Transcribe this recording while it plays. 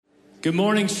Good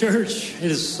morning, church. It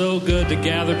is so good to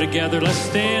gather together. Let's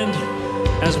stand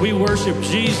as we worship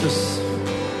Jesus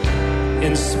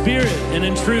in spirit and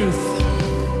in truth.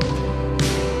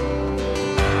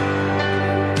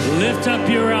 Lift up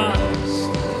your eyes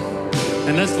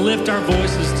and let's lift our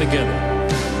voices together.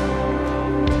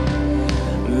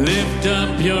 Lift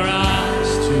up your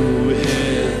eyes to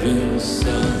heaven's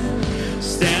Son.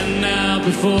 Stand now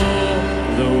before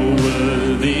the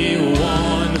worthy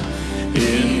one.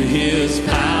 In his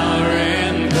power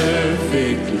and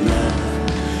perfect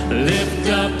love, lift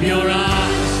up your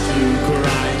eyes to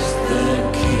Christ the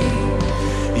King.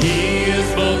 He is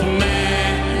both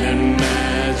man and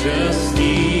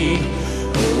majesty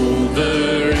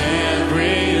over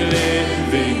every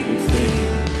living thing.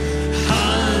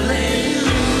 Hallelujah,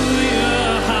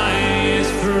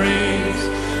 highest praise,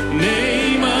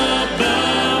 name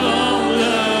above all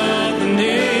other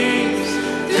names,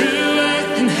 through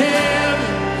earth and heaven.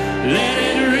 Let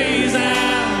it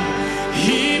resound.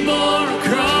 He bore a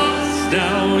cross,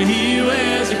 now he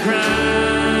wears a crown.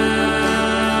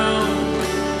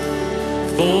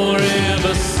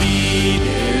 Forever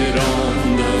seated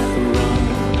on the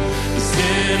throne, the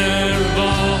center of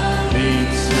all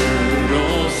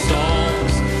eternal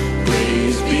songs.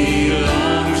 Praise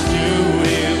belongs to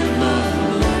him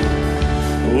alone.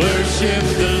 Worship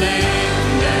the Lamb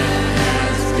that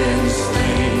has been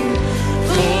slain,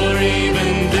 for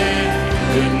even death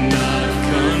could not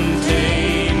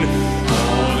contain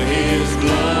all his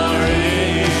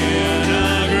glory in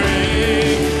a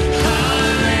grave.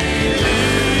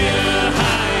 Hallelujah,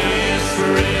 highest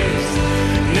praise,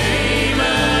 name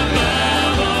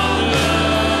above all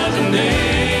other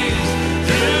names,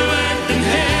 through earth and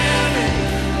heaven,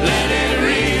 let it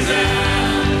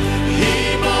resound. He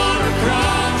bore a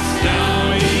cross, now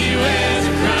he wears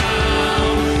a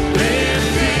crown,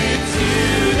 lifted to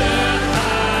the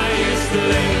highest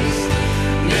place,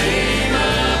 name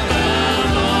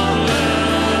above all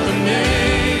other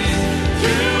names,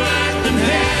 through earth and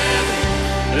heaven,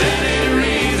 let it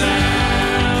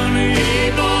resound. He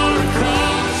bore a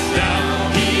cross, now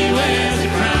he wears a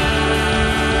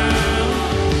crown.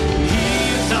 He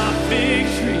is our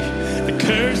victory, the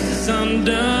curse is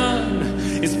undone,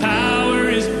 his power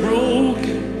is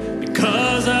broken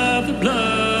because of the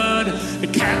blood. The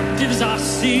captives are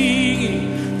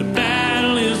singing, the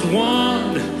battle is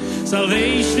won,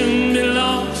 salvation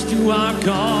belongs to our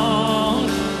God.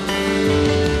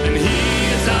 And he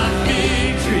is our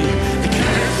victory, the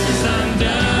curse is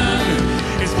undone,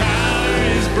 his power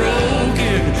is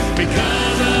broken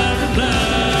because of the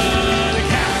blood. The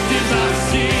captives are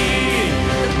singing,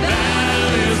 the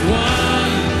battle is won,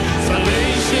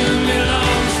 salvation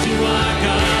belongs to our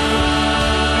God.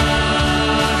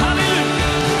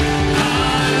 Hallelujah,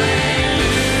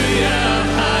 hallelujah,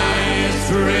 highest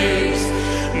praise,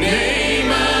 name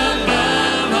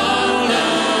above all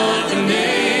other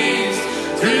names,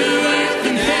 through earth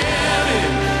and heaven,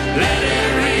 let it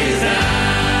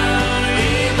resound.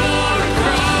 He bore a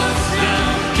cross, now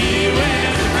he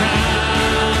wears a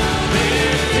crown,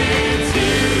 lifted to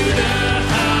the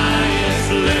highest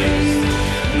place,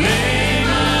 name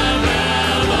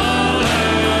above all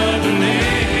other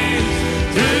names,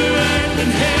 through earth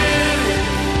and heaven,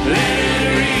 let it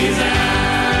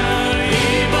resound. He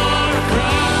bore a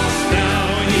cross, now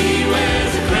he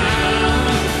wears a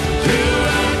crown, through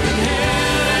earth and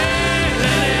heaven,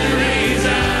 let it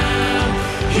resound.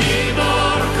 He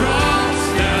bore a cross,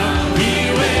 now he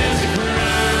wears a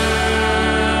crown.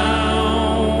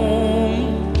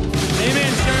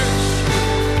 Amen, church.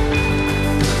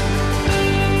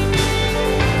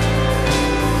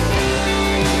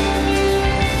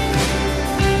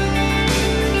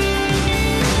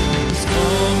 He's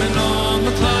coming on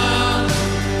the clouds.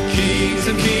 Kings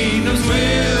and kingdoms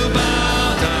will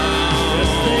bow down.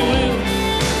 Yes, they will.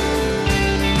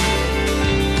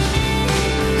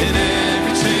 And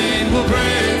every chain will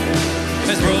break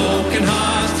as broken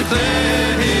hearts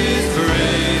declare his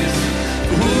praise.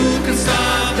 Who can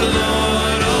stop the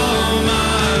Lord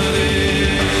Almighty?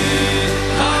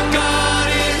 Our God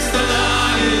is the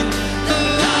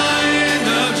Lion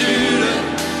of Judah.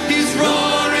 He's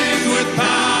roaring with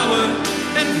power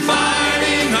and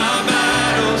fighting our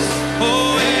battles.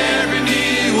 Oh, every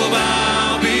knee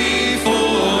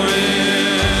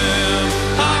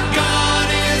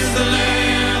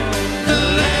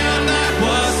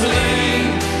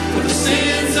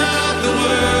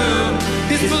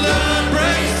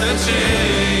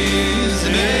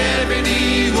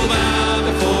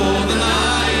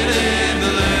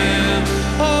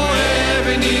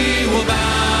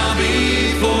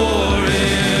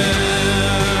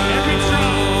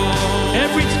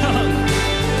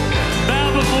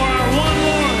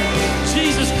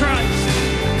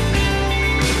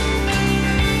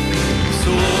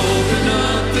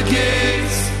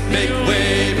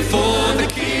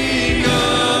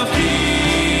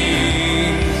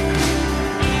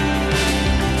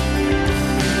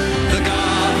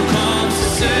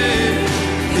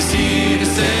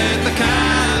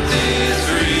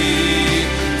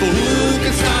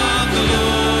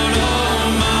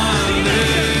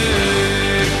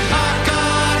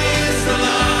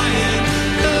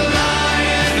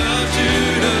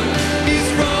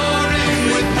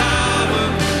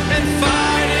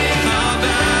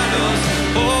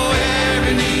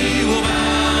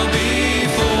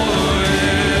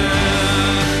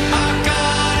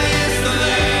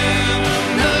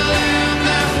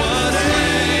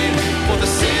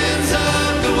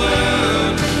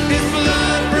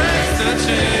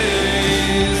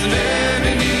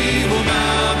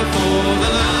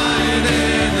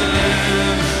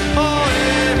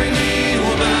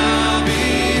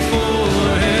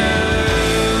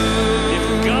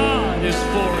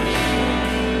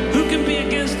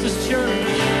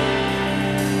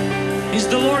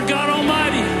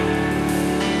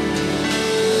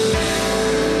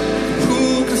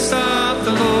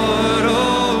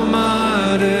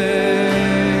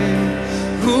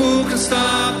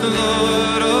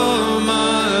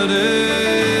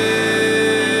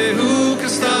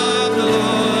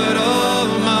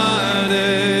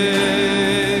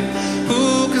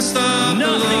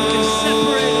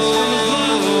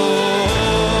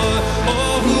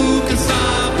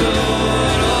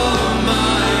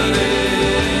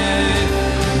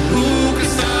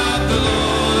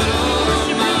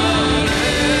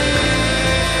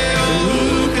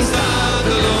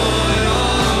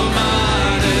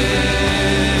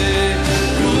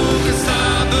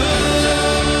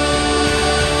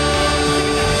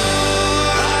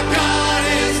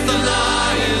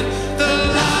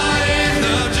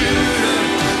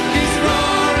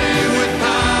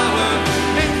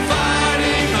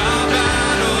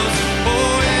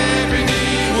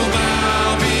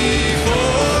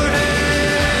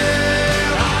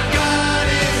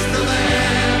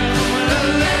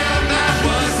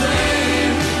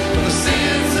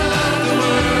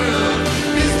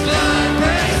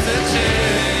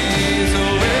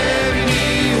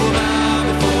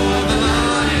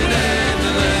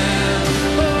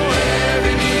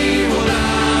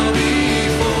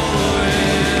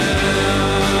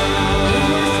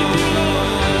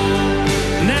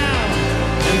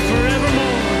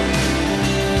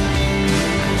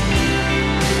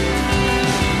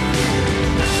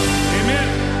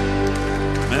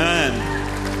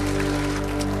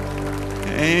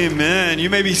Amen.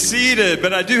 You may be seated,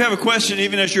 but I do have a question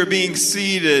even as you're being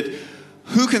seated.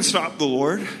 Who can stop the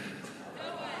Lord?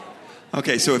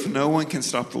 Okay, so if no one can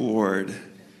stop the Lord,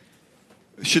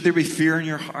 should there be fear in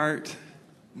your heart?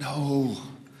 No.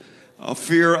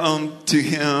 Fear unto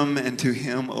him and to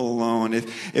him alone.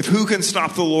 If who can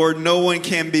stop the Lord, no one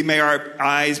can be. May our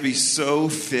eyes be so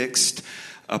fixed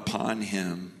upon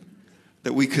him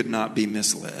that we could not be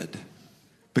misled.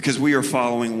 Because we are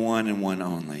following one and one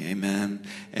only. Amen.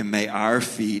 And may our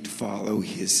feet follow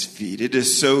his feet. It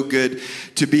is so good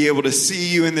to be able to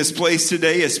see you in this place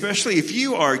today, especially if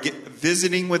you are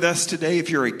visiting with us today, if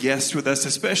you're a guest with us,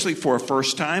 especially for a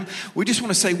first time. We just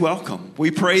want to say welcome.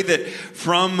 We pray that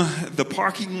from the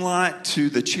parking lot to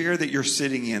the chair that you're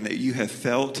sitting in, that you have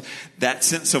felt that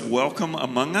sense of welcome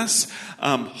among us.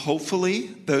 Hopefully,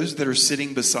 those that are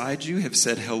sitting beside you have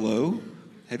said hello.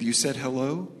 Have you said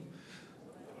hello?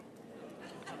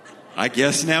 I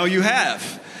guess now you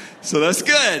have. So that's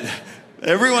good.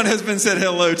 Everyone has been said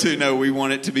hello to. No, we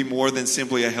want it to be more than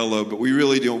simply a hello, but we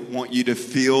really do want you to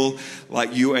feel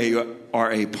like you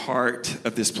are a part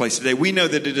of this place today. We know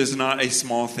that it is not a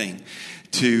small thing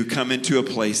to come into a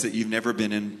place that you've never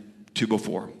been into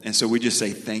before. And so we just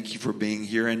say thank you for being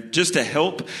here. And just to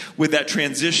help with that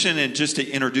transition and just to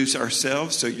introduce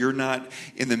ourselves so you're not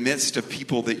in the midst of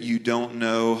people that you don't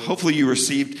know. Hopefully you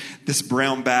received this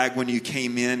brown bag when you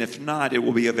came in. If not, it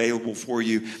will be available for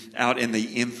you out in the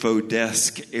info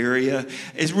desk area.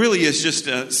 It really is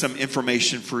just some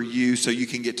information for you so you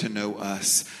can get to know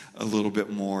us a little bit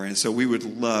more. And so we would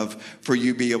love for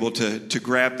you to be able to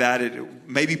grab that. It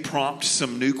maybe prompt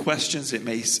some new questions. It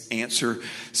may answer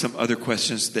some other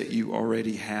questions that you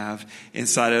already have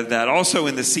inside of that. Also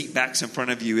in the seat backs in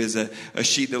front of you is a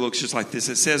sheet that looks just like this.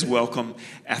 It says welcome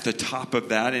at the top of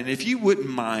that. And if you wouldn't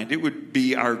mind, it would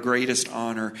be our greatest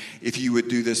honor if you would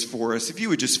do this for us. If you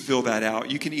would just fill that out.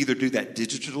 You can either do that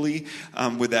digitally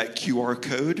with that QR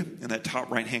code in that top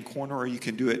right-hand corner, or you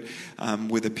can do it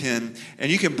with a pen.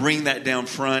 And you can bring that down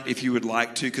front if you would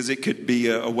like to, because it could be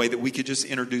a way that we could just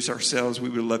introduce ourselves. We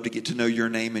would love to get to know your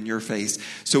name and your face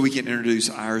so we can introduce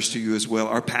ours to you as well.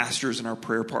 Our pastors and our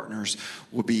prayer partners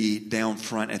will be down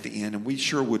front at the end, and we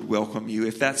sure would welcome you.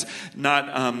 If that's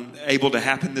not able to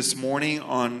happen this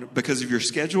morning because of your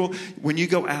schedule, when you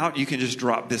go out, you can just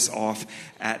drop this off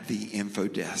at the info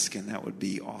desk, and that would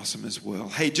be awesome as well.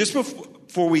 Hey, just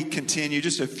before we continue,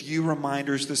 just a few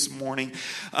reminders this morning.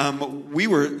 We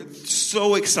were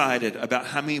so excited about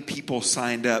how many people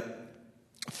signed up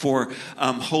for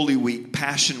Holy Week,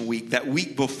 Passion Week, that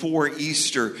week before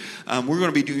Easter. We're going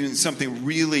to be doing something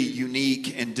really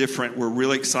unique and different. We're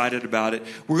really excited about it.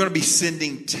 We're going to be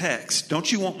sending texts.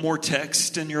 Don't you want more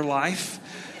text in your life?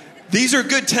 These are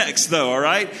good texts, though, all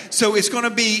right? So it's going to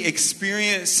be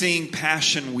experiencing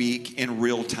Passion Week in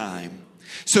real time.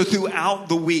 So throughout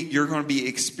the week, you're going to be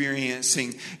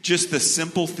experiencing just the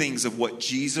simple things of what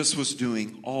Jesus was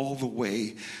doing all the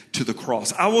way to the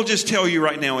cross. I will just tell you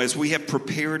right now, as we have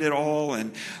prepared it all,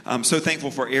 and I'm so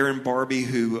thankful for Aaron Barbie,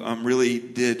 who really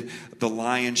did the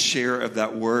lion's share of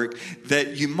that work,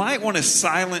 that you might want to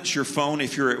silence your phone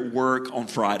if you're at work on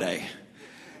Friday.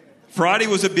 Friday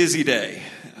was a busy day.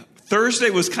 Thursday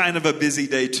was kind of a busy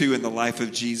day, too, in the life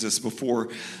of Jesus before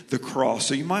the cross.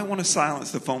 So you might want to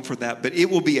silence the phone for that. But it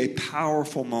will be a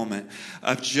powerful moment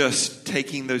of just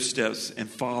taking those steps and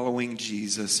following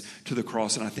Jesus to the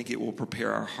cross. And I think it will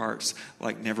prepare our hearts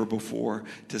like never before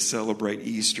to celebrate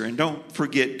Easter. And don't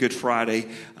forget Good Friday,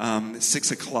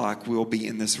 6 o'clock, we'll be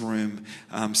in this room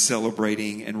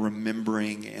celebrating and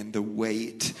remembering. And the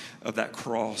weight of that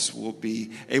cross will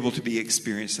be able to be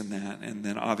experienced in that. And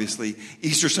then obviously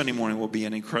Easter Sunday morning will be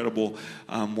an incredible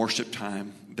worship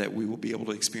time that we will be able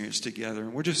to experience together.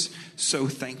 And we're just so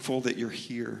thankful that you're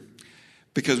here,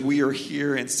 because we are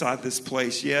here inside this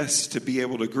place, yes, to be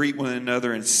able to greet one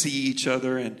another and see each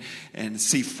other and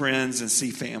see friends and see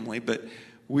family, but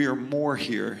we are more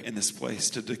here in this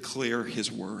place to declare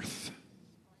his worth.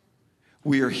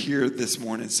 We are here this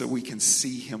morning so we can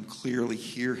see him clearly,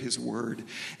 hear his word,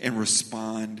 and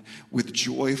respond with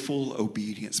joyful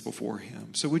obedience before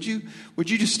him. So would you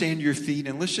just stand to your feet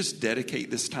and let's just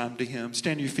dedicate this time to him.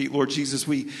 Stand to your feet. Lord Jesus,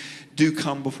 we do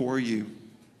come before you.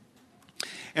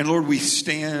 And Lord, we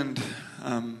stand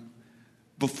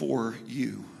before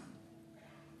you.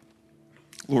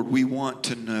 Lord, we want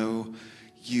to know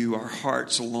you. Our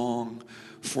hearts long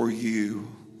for you.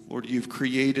 Lord, you've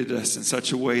created us in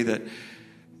such a way that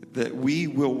we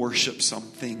will worship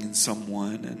something and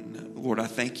someone. And Lord, I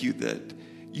thank you that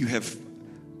you have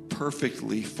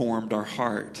perfectly formed our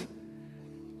heart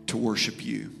to worship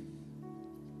you.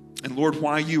 And Lord,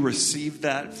 while you receive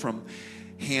that from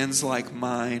hands like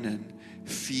mine and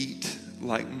feet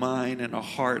like mine and a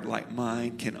heart like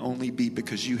mine can only be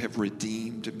because you have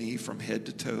redeemed me from head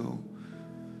to toe.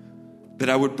 That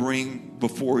I would bring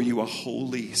before you a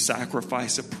holy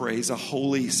sacrifice of praise, a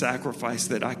holy sacrifice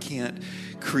that I can't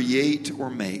create or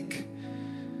make,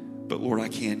 but Lord, I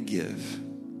can give.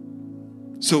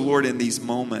 So Lord, in these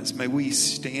moments, may we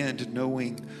stand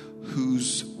knowing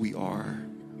whose we are.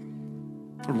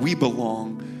 Lord, we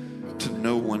belong to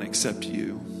no one except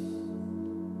you.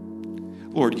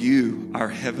 Lord, you, our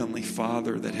Heavenly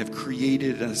Father, that have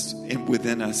created us and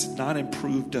within us, not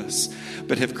improved us,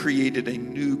 but have created a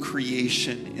new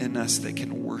creation in us that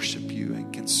can worship you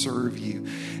and can serve you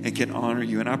and can honor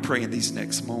you. And I pray in these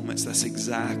next moments, that's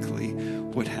exactly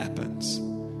what happens.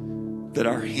 That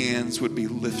our hands would be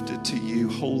lifted to you,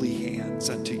 holy hands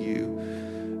unto you,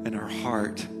 and our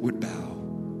heart would bow.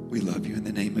 We love you. In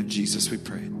the name of Jesus, we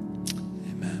pray.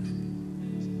 Amen.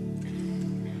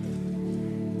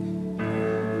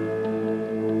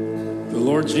 The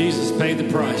Lord Jesus paid the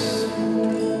price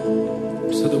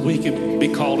so that we could be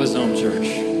called his own church.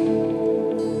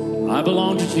 I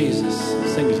belong to Jesus.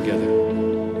 Sing it together.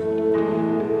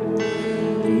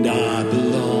 And I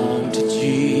belong to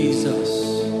Jesus,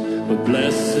 a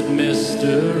blessed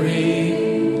mystery,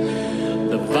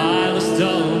 the vilest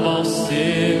of all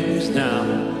sinners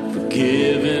now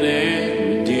forgiven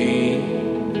and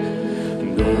redeemed.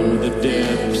 And oh, the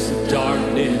depths of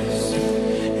darkness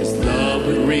his love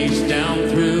would reach down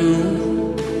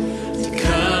through to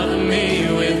cover me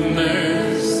with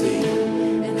mercy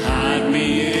and hide me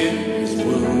in his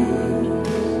womb.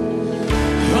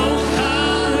 Oh,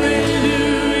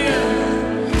 hallelujah.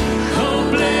 Oh,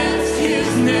 bless his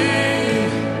name.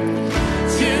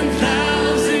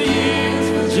 10,000 years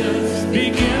will just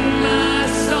begin my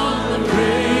song of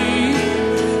praise.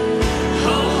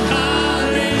 Oh,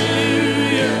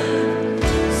 hallelujah.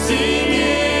 Sing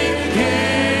it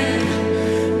again.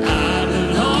 I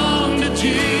belong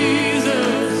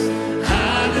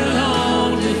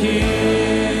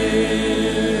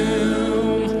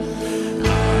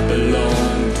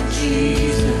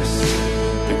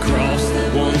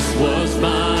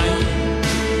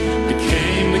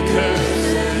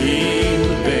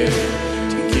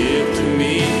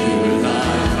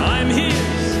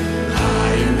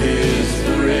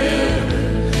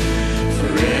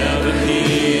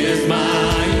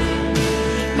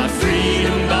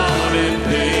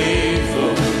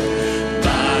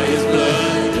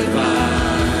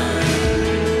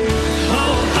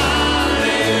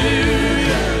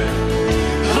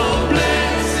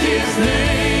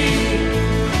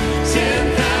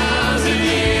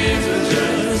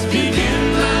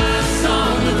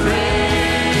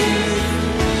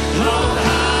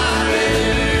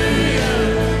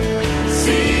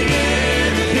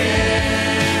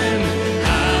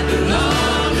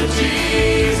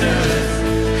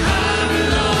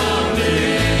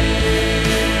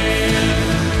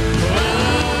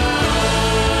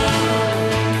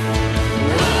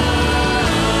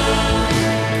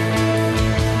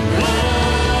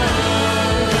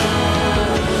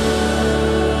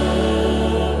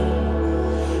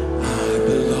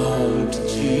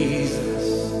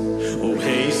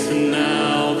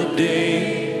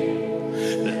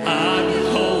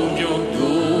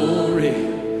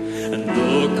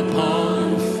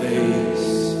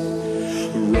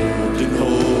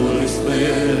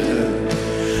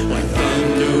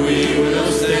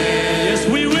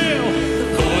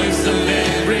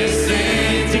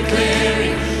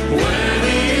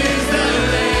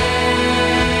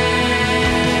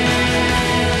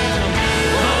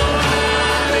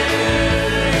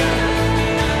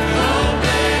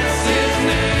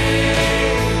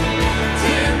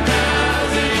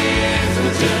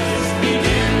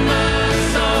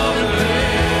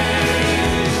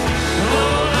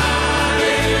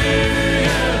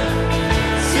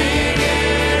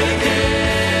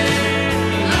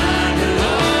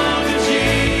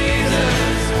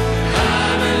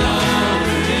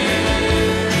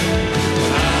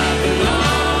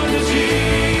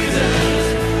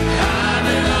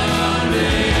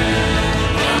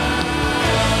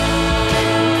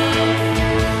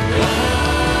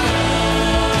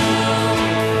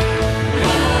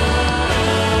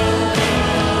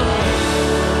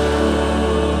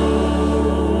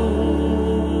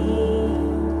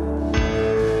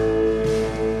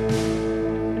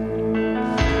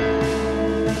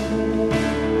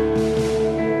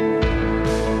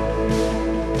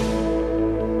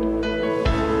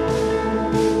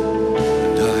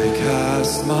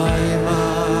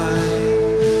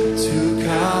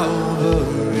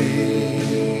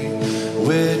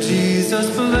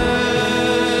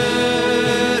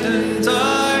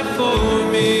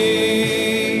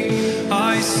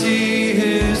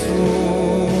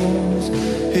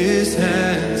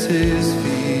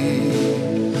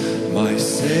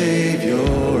Savior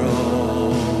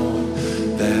on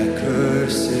that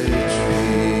cursed tree.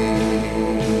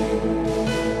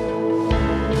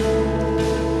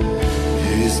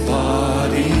 His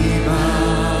body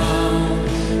bound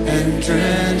and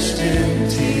drenched in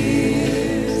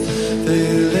tears,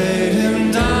 they laid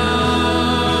him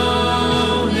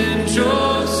down in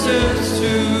Joseph's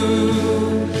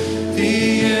tomb,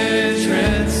 the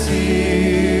entrance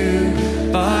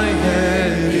sealed by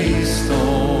heavy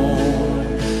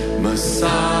stone,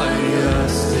 Messiah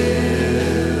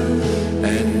still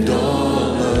and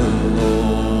all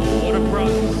alone. What a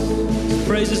promise.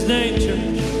 Praise his name, church.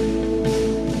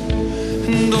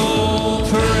 And oh,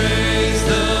 praise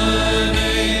the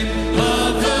name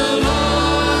of the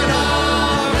Lord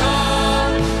our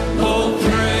God. Oh,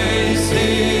 praise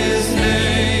his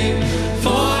name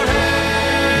forevermore.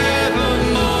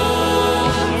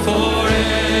 For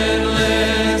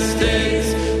endless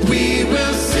days we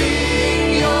will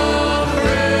sing your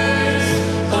praise,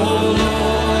 oh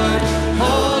Lord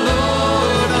our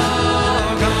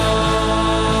God.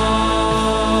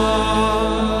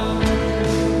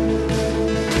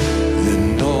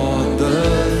 And on the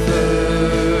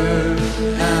third,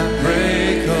 at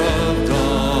break of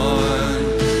dawn,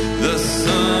 the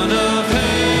Son of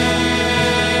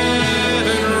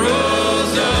Heaven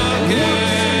rose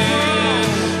again.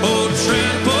 Oh,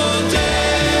 trample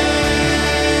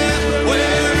death,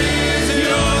 where is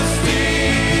your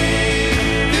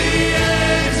sting? The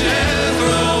angels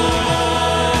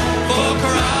roll for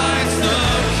Christ the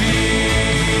King.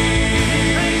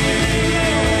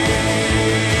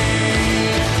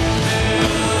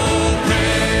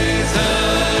 Praise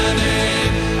the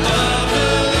name of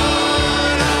the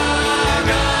Lord our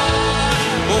God.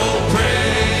 Oh,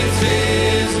 praise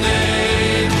his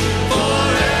name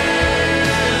forevermore.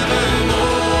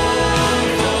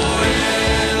 For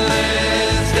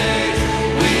endless days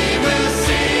we will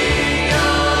sing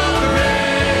your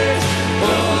praise, oh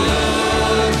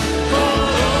Lord our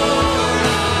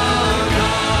God.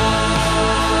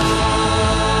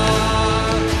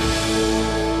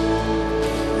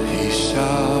 He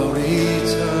shall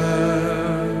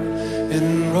return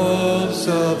in robes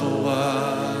of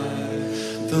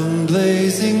white, the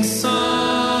blazing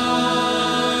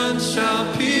sun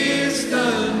shall pierce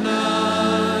the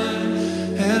night,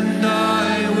 and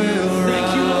I will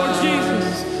Thank you, Lord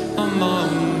rise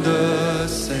among the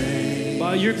saints.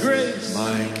 By your grace.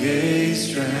 My gaze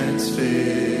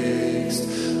transfixed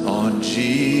on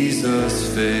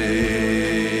Jesus'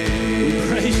 face.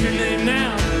 Praise your name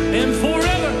now and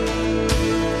forever.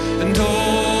 And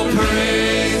oh,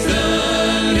 praise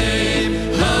the name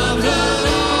of the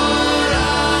Lord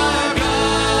our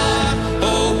God.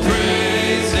 Oh,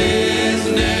 praise his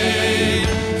name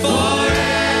forevermore.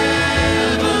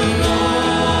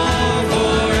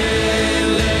 For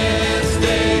endless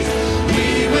days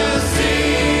we will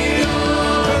sing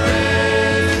your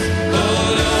praise, oh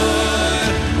Lord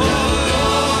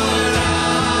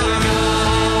our God.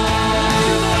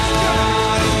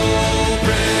 Oh,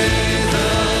 praise the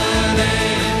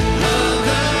name of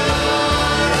the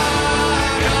Lord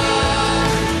our God.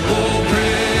 Oh,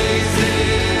 praise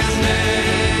his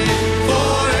name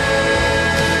forevermore.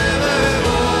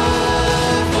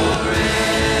 For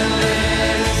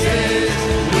endless days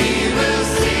we will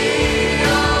sing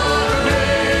your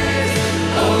praise,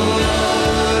 oh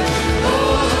Lord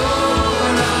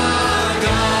our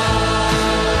God.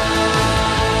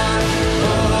 Oh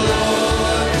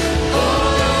Lord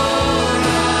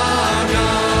our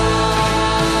God.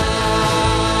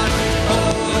 Oh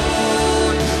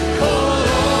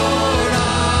Lord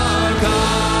our God.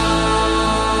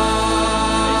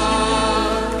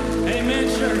 Amen,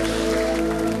 church.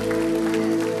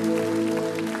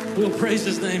 We'll praise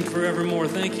his name forevermore.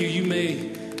 Thank you. You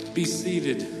may be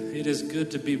seated. It is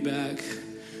good to be back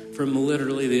from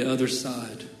literally the other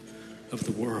side of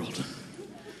the world.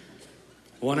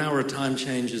 1 hour time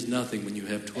change is nothing when you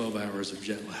have 12 hours of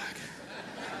jet lag.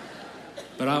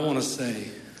 But I want to say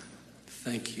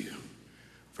thank you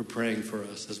for praying for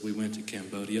us as we went to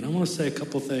Cambodia. And I want to say a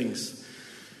couple things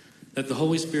that the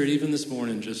Holy Spirit, even this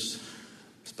morning, just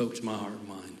spoke to my heart and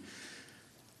mind.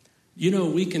 You know,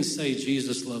 we can say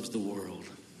Jesus loves the world,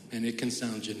 and it can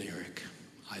sound generic,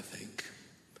 I think.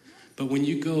 But when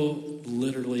you go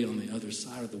literally on the other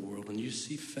side of the world and you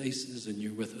see faces and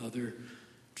you're with other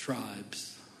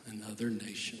tribes and other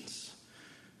nations,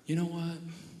 you know what?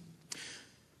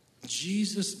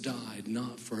 Jesus died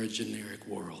not for a generic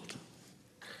world.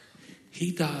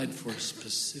 He died for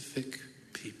specific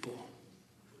people.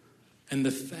 And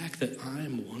the fact that I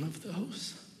am one of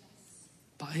those,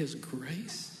 by his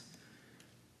grace,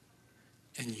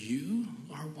 And you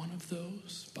are one of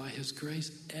those by his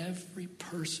grace. Every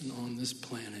person on this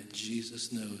planet,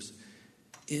 Jesus knows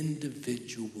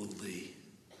individually.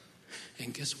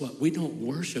 And guess what? We don't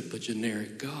worship a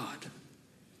generic God.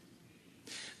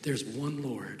 There's one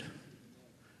Lord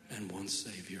and one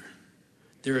Savior.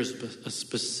 There is a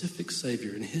specific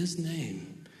Savior, and his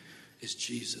name is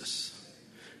Jesus.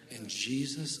 And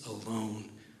Jesus alone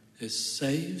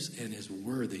saves and is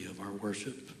worthy of our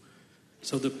worship.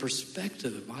 So the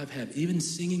perspective I've had, even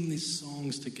singing these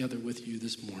songs together with you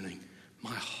this morning,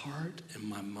 my heart and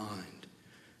my mind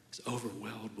is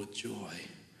overwhelmed with joy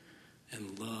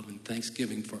and love and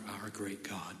thanksgiving for our great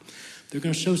God. They're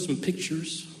going to show some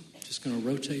pictures. Just going to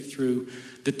rotate through.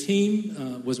 The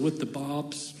team was with the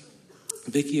Bobs.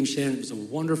 Vicki and Shannon, it was a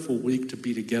wonderful week to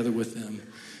be together with them.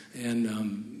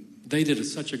 And they did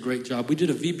such a great job. We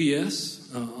did a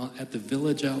VBS at the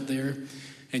village out there.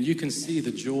 And you can see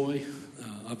the joy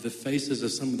of the faces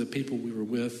of some of the people we were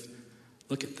with.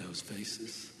 Look at those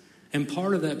faces. And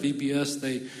part of that VBS,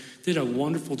 they did a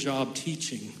wonderful job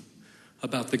teaching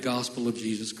about the gospel of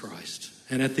Jesus Christ.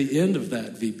 And at the end of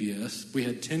that VBS, we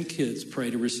had 10 kids pray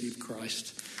to receive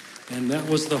Christ. And that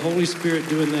was the Holy Spirit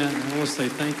doing that. And I want to say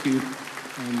thank you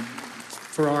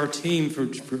for our team for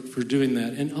doing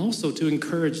that. And also to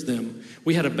encourage them.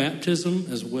 We had a baptism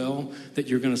as well that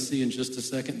you're going to see in just a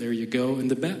second. There you go. And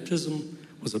the baptism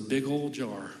was a big old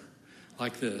jar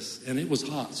like this. And it was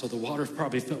hot, so the water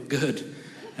probably felt good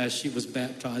as she was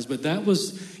baptized. But that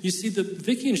was, you see,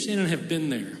 Vicki and Shannon have been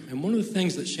there. And one of the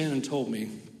things that Shannon told me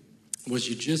was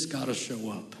you just got to show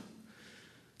up.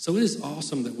 So it is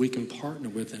awesome that we can partner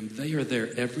with them. They are there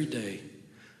every day,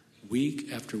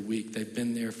 week after week. They've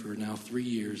been there for now 3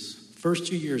 years. First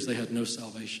 2 years, they had no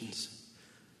salvations.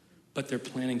 But they're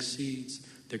planting seeds.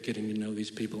 They're getting to know these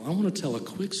people. I want to tell a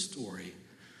quick story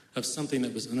of something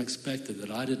that was unexpected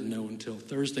that I didn't know until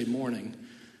Thursday morning.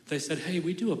 They said, hey,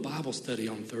 we do a Bible study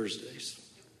on Thursdays,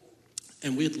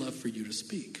 and we'd love for you to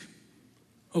speak.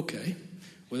 Okay,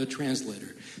 with a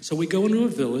translator. So we go into a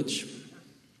village,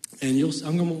 and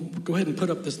I'm going to go ahead and put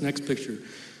up this next picture.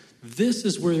 This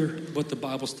is what the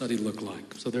Bible study looked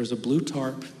like. So there's a blue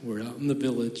tarp. We're out in the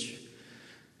village.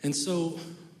 And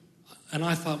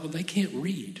I thought, well, they can't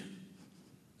read.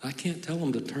 I can't tell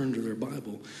them to turn to their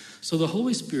Bible. So the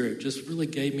Holy Spirit just really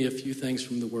gave me a few things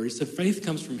from the Word. He said, faith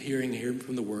comes from hearing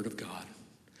from the Word of God.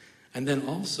 And then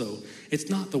also, it's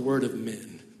not the word of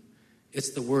men.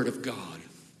 It's the Word of God.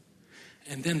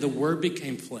 And then the Word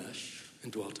became flesh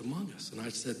and dwelt among us. And I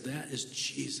said, that is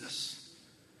Jesus.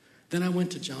 Then I went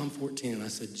to John 14 and I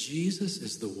said, Jesus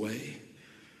is the way,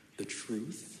 the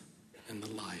truth, and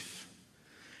the life.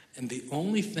 And the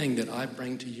only thing that I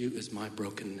bring to you is my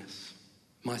brokenness,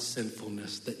 my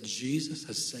sinfulness, that Jesus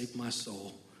has saved my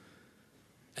soul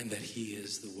and that he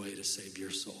is the way to save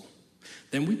your soul.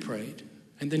 Then we prayed.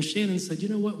 And then Shannon said, you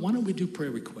know what, why don't we do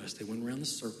prayer requests? They went around the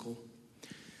circle.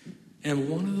 And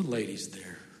one of the ladies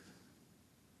there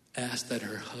asked that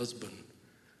her husband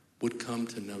would come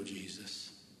to know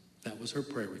Jesus. That was her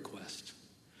prayer request.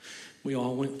 We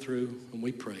all went through and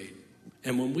we prayed.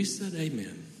 And when we said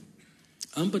amen,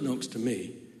 unbeknownst to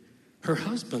me, her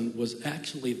husband was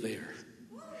actually there.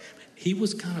 He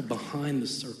was kind of behind the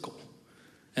circle.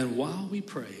 And while we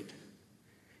prayed,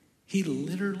 he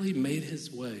literally made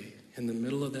his way in the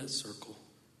middle of that circle.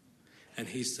 And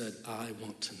he said, I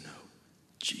want to know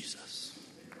Jesus.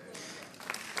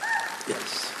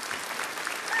 Yes.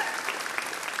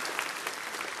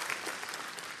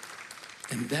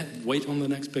 And wait on the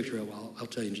next picture, I'll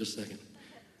tell you in just a second.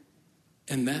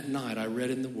 And that night I read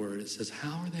in the Word, it says,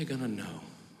 how are they going to know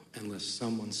unless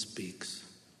someone speaks?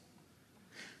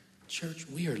 Church,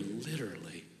 we are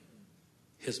literally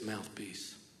his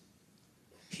mouthpiece.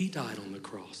 He died on the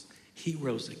cross. He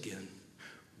rose again.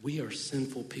 We are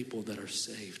sinful people that are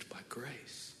saved by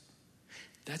grace.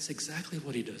 That's exactly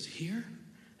what he does here,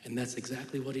 and that's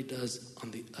exactly what he does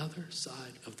on the other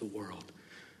side of the world.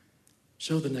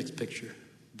 Show the next picture.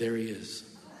 There he is.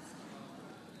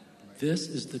 This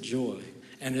is the joy.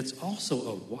 And it's also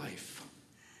a wife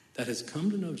that has come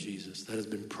to know Jesus, that has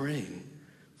been praying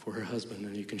for her husband.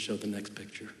 And you can show the next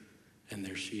picture. And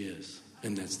there she is.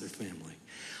 And that's their family.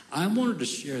 I wanted to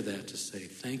share that to say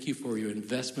thank you for your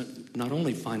investment, not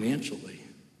only financially,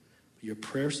 your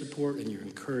prayer support and your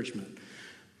encouragement,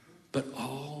 but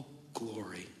all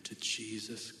glory to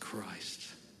Jesus Christ.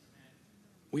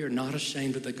 We are not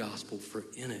ashamed of the gospel, for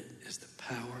in it is the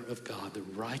power of God. The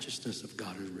righteousness of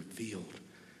God is revealed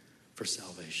for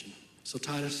salvation. So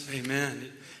Titus.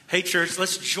 Amen. Hey, church,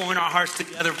 let's join our hearts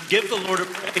together. Give the Lord a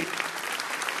praise.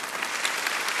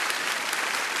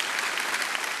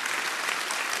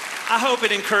 I hope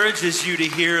it encourages you to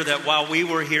hear that while we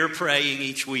were here praying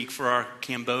each week for our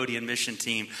Cambodian mission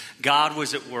team, God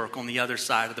was at work on the other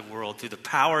side of the world through the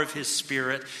power of his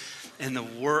Spirit and the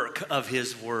work of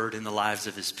his word in the lives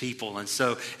of his people. And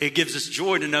so it gives us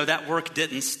joy to know that work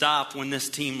didn't stop when this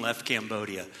team left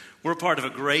Cambodia. We're part of a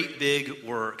great big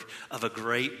work of a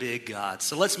great big God.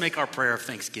 So let's make our prayer of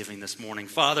thanksgiving this morning.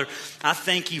 Father, I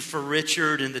thank you for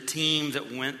Richard and the team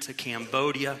that went to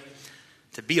Cambodia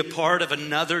to be a part of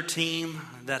another team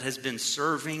that has been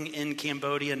serving in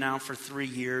Cambodia now for 3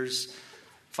 years.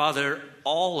 Father,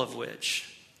 all of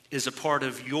which is a part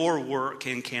of your work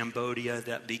in Cambodia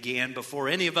that began before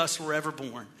any of us were ever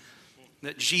born.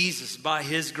 That Jesus, by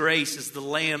his grace, is the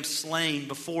Lamb slain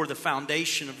before the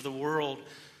foundation of the world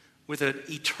with an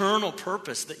eternal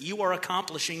purpose that you are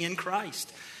accomplishing in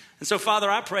Christ. And so,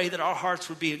 Father, I pray that our hearts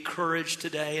would be encouraged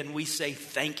today, and we say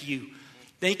thank you.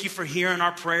 Thank you for hearing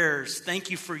our prayers.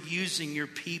 Thank you for using your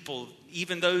people,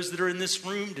 even those that are in this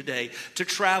room today, to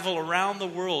travel around the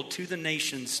world to the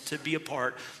nations to be a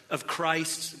part of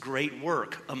Christ's great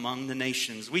work among the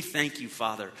nations. We thank you,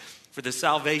 Father, for the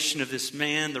salvation of this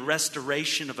man, the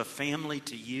restoration of a family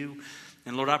to you.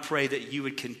 And Lord, I pray that you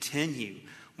would continue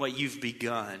what you've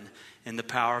begun in the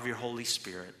power of your Holy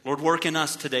Spirit. Lord, work in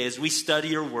us today as we study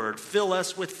your word. Fill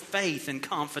us with faith and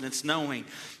confidence, knowing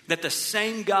that the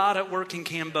same God at work in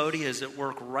Cambodia is at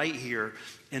work right here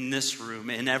in this room,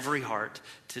 in every heart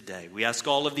today. We ask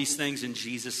all of these things in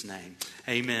Jesus' name.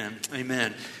 Amen.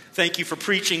 Amen. Thank you for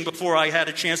preaching before I had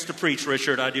a chance to preach,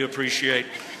 Richard. I do appreciate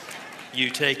you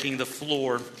taking the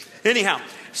floor. Anyhow,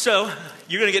 so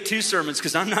you're going to get 2 sermons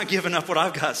because I'm not giving up what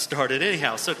I've got started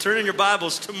anyhow. So turn in your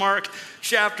Bibles to Mark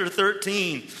chapter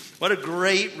 13. What a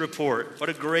great report. What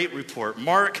a great report.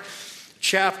 Mark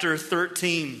chapter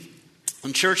 13.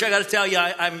 And church, I got to tell you,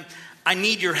 I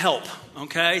need your help,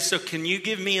 okay? So can you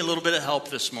give me a little bit of help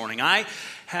this morning? I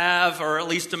have, or at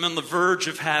least I'm on the verge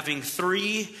of having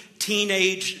 3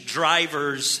 teenage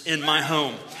drivers in my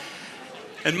home.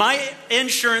 And my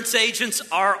insurance agents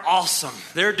are awesome.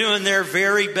 They're doing their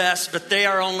very best, but they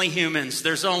are only humans.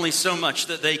 There's only so much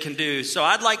that they can do. So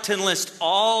I'd like to enlist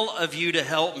all of you to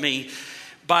help me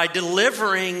by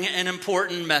delivering an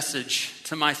important message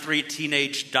to my 3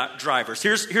 teenage drivers.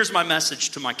 Here's my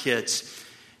message to my kids.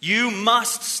 You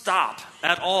must stop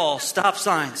at all stop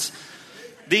signs.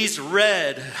 These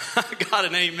red, I got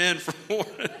an amen for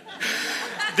one.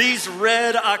 These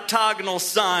red octagonal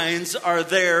signs are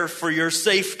there for your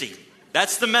safety.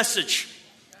 That's the message.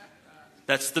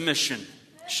 That's the mission.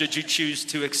 Should you choose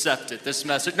to accept it, this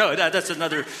message. No, that's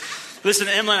another. Listen,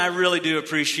 Emily, I really do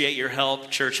appreciate your help.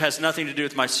 Church has nothing to do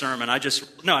with my sermon.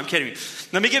 No, I'm kidding you.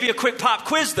 Let me give you a quick pop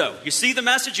quiz, though. You see the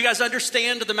message? You guys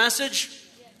understand the message?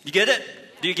 You get it?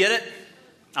 Do you get it?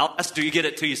 I'll ask, do you get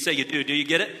it till you say you do? Do you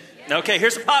get it? Okay,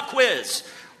 here's a pop quiz.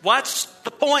 What's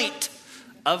the point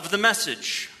of the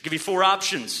message? I'll give you 4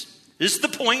 options. Is the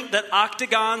point that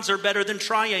octagons are better than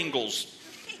triangles?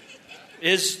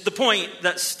 Is the point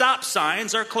that stop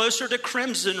signs are closer to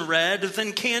crimson red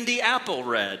than candy apple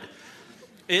red?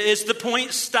 Is the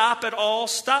point stop at all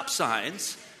stop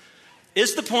signs?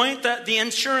 Is the point that the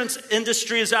insurance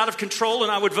industry is out of control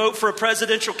and I would vote for a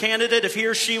presidential candidate if he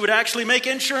or she would actually make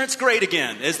insurance great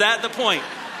again? Is that the point?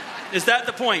 Is that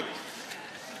the point?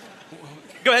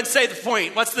 Go ahead and say the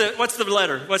point. What's the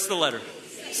letter? What's the letter?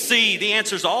 C. The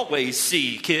answer is always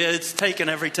C, kids, taking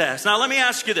every test. Now let me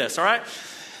ask you this, all right?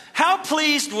 How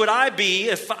pleased would I be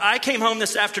if I came home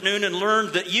this afternoon and learned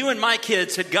that you and my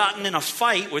kids had gotten in a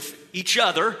fight with each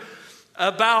other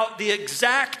about the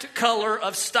exact color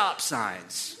of stop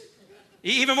signs?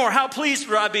 Even more, how pleased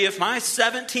would I be if my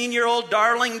 17-year-old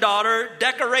darling daughter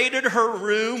decorated her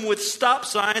room with stop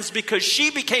signs because she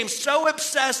became so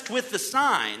obsessed with the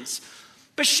signs,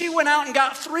 but she went out and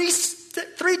got three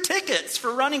tickets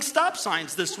for running stop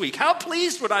signs this week? How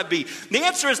pleased would I be? The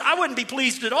answer is I wouldn't be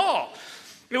pleased at all.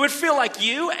 It would feel like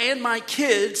you and my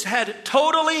kids had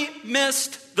totally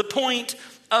missed the point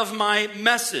of my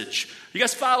message. You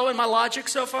guys following my logic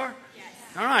so far? Yes.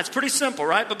 All right, it's pretty simple,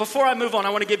 right? But before I move on, I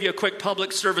want to give you a quick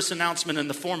public service announcement in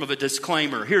the form of a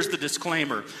disclaimer. Here's the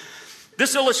disclaimer.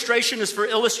 This illustration is for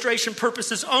illustration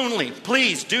purposes only.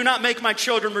 Please do not make my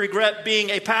children regret being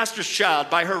a pastor's child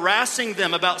by harassing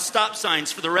them about stop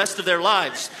signs for the rest of their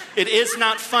lives. It is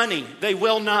not funny. They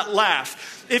will not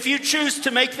laugh. If you choose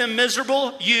to make them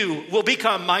miserable, you will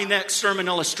become my next sermon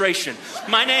illustration.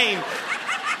 My name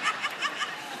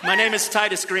is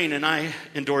Titus Green, and I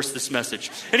endorse this message.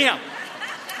 Anyhow,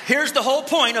 here's the whole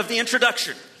point of the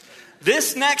introduction.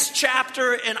 This next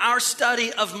chapter in our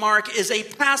study of Mark is a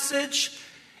passage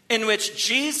in which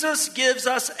Jesus gives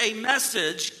us a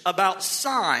message about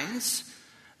signs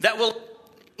that will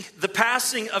the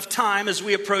passing of time as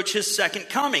we approach his second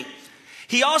coming.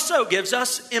 He also gives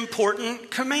us important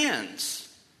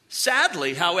commands.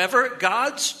 Sadly, however,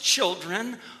 God's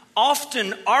children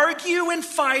often argue and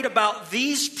fight about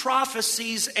these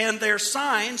prophecies and their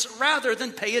signs rather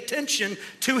than pay attention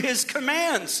to his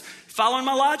commands. Following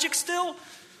my logic still?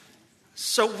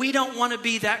 So we don't want to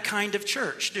be that kind of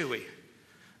church, do we?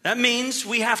 That means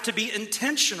we have to be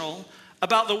intentional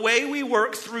about the way we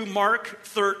work through Mark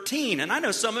 13. And I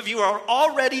know some of you are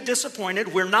already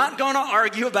disappointed. We're not going to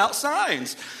argue about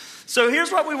signs. So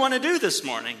here's what we want to do this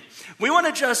morning. We want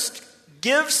to just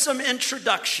give some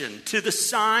introduction to the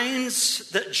signs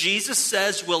that Jesus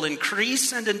says will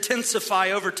increase and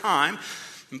intensify over time.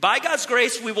 And by God's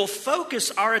grace, we will focus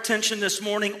our attention this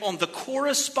morning on the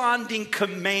corresponding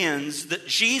commands that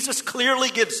Jesus clearly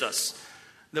gives us,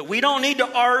 that we don't need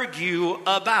to argue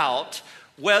about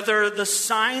whether the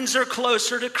signs are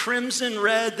closer to crimson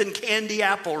red than candy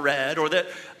apple red, or that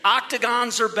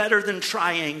octagons are better than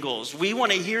triangles. We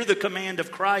want to hear the command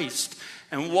of Christ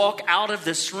and walk out of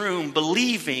this room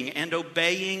believing and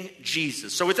obeying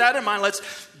Jesus. So with that in mind, let's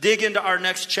dig into our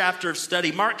next chapter of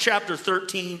study. Mark chapter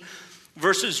 13,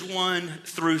 verses 1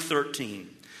 through 13.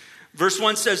 Verse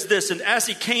 1 says this, "And as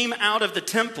he came out of the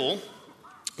temple,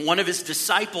 one of his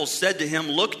disciples said to him,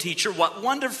 'Look, teacher, what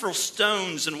wonderful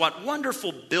stones and what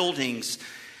wonderful buildings.'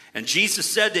 And Jesus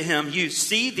said to him, 'You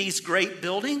see these great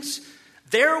buildings?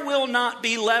 There will not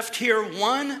be left here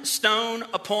one stone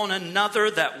upon another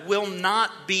that will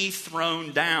not be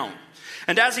thrown down.'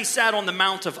 And as he sat on the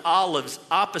Mount of Olives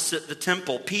opposite the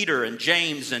temple, Peter and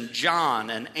James and John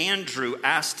and Andrew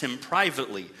asked him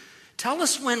privately, 'Tell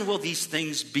us, when will these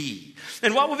things be?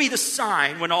 And what will be the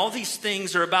sign when all these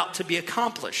things are about to be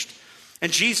accomplished?'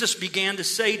 And Jesus began to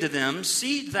say to them,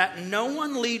 'See that no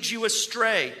one leads you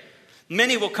astray.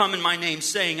 Many will come in my name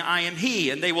saying, I am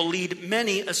he, and they will lead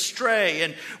many astray.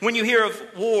 And when you hear of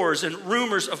wars and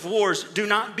rumors of wars, do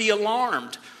not be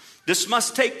alarmed. This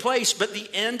must take place, but the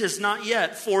end is not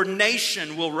yet. For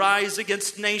nation will rise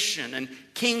against nation and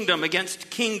kingdom against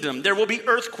kingdom. There will be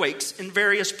earthquakes in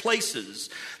various places.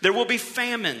 There will be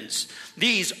famines.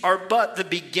 These are but the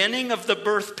beginning of the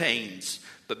birth pains.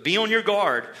 But be on your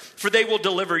guard, for they will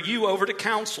deliver you over to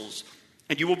councils.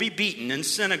 And you will be beaten in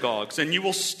synagogues, and you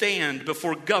will stand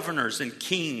before governors and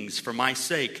kings for my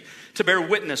sake, to bear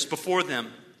witness before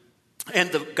them.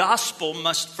 And the gospel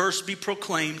must first be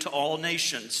proclaimed to all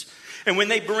nations. And when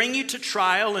they bring you to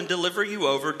trial and deliver you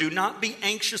over, do not be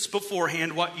anxious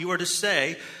beforehand what you are to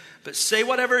say, but say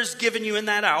whatever is given you in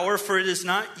that hour, for it is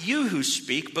not you who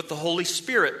speak, but the Holy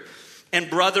Spirit. And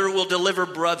brother will deliver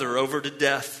brother over to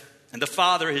death, and the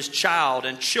father his child,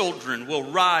 and children will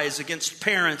rise against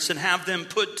parents and have them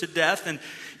put to death. And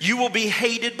you will be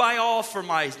hated by all for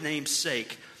my name's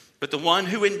sake, but the one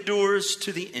who endures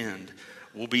to the end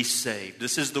will be saved.'"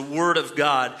 This is the word of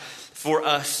God for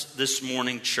us this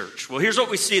morning, church. Well, here's what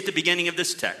we see at the beginning of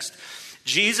this text.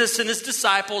 Jesus and his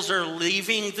disciples are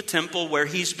leaving the temple where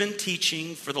he's been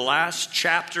teaching for the last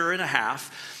chapter and a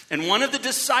half. And one of the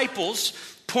disciples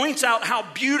points out how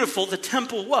beautiful the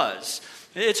temple was.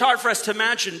 It's hard for us to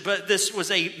imagine, but this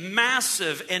was a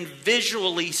massive and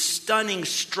visually stunning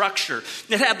structure.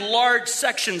 It had large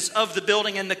sections of the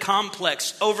building and the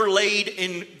complex overlaid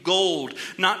in gold,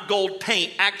 not gold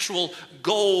paint, actual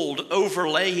gold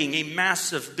overlaying a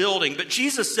massive building. But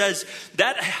Jesus says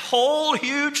that whole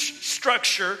huge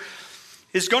structure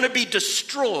is going to be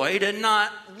destroyed, and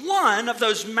not one of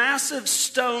those massive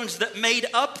stones that made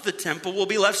up the temple will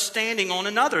be left standing on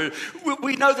another.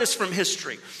 We know this from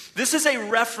history. This is a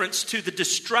reference to the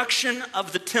destruction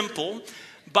of the temple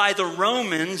by the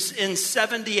Romans in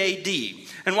 70 AD.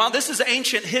 And while this is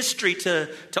ancient history to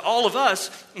all of us,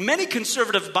 many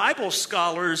conservative Bible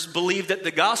scholars believe that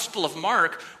the Gospel of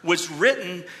Mark was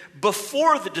written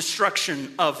before the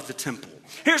destruction of the temple.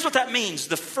 Here's what that means.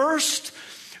 The first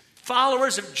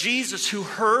followers of Jesus who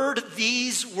heard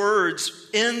these words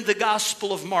in the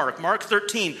Gospel of Mark, Mark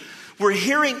 13, were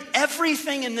hearing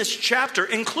everything in this chapter,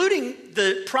 including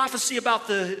the prophecy about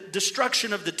the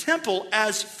destruction of the temple,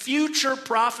 as future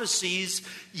prophecies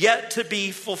yet to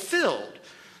be fulfilled.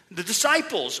 The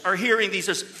disciples are hearing these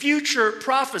as future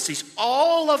prophecies.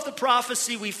 All of the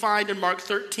prophecy we find in Mark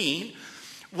 13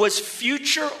 was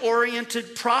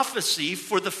future-oriented prophecy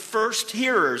for the first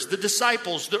hearers, the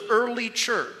disciples, the early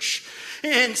church.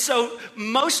 And so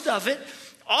most of it,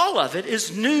 all of it,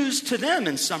 is news to them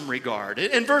in some regard.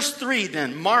 In verse 3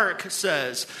 then, Mark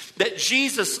says that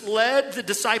Jesus led the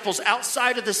disciples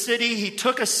outside of the city. He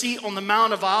took a seat on the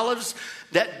Mount of Olives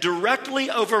that directly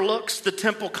overlooks the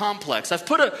temple complex. I've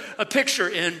put a picture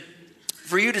in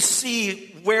for you to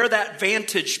see where that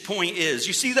vantage point is.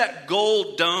 You see that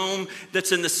gold dome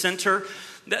that's in the center?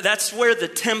 That's where the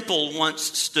temple once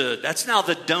stood. That's now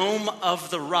the Dome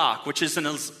of the Rock, which is an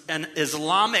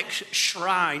Islamic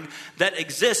shrine that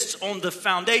exists on the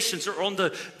foundations or on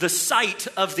the site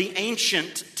of the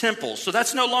ancient temple. So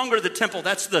that's no longer the temple.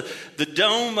 That's the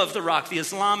Dome of the Rock, the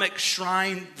Islamic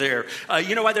shrine there.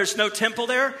 You know why there's no temple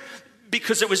there?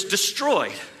 Because it was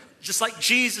destroyed, just like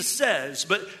Jesus says.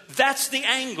 But that's the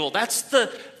angle. That's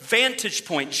the vantage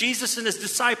point. Jesus and his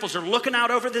disciples are looking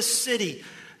out over this city.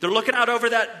 They're looking out over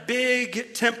that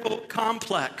big temple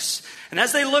complex. And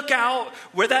as they look out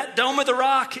where that Dome of the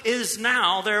Rock is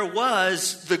now, there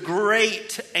was the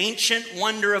great ancient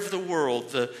wonder of the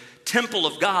world, the temple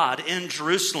of God in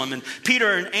Jerusalem. And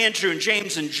Peter and Andrew and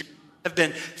James and John have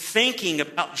been thinking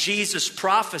about Jesus'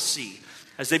 prophecy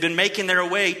as they've been making their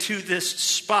way to this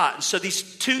spot. And so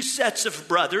these two sets of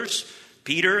brothers,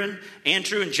 Peter and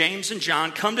Andrew and James and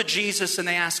John, come to Jesus and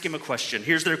they ask him a question.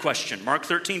 Here's their question, Mark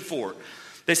 13:4.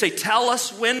 They say, tell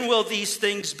us, when will these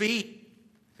things be?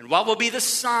 And what will be the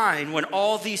sign when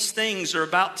all these things are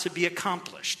about to be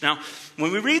accomplished? Now,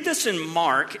 when we read this in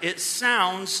Mark, it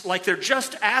sounds like they're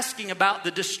just asking about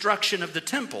the destruction of the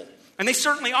temple. And they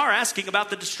certainly are asking about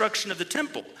the destruction of the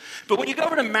temple. But when you go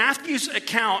over to Matthew's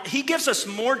account, he gives us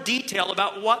more detail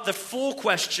about what the full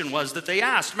question was that they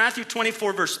asked. Matthew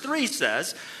 24 verse 3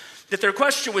 says that their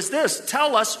question was this: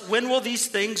 tell us, when will these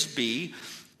things be?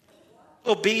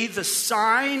 Will be the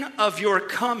sign of your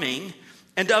coming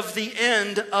and of the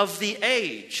end of the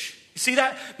age. You see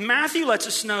that? Matthew lets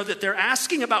us know that they're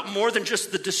asking about more than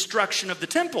just the destruction of the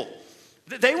temple.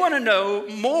 They want to know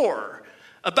more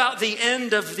about the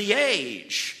end of the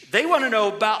age. They want to know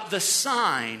about the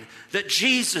sign that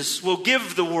Jesus will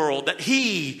give the world, that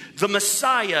he, the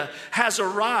Messiah, has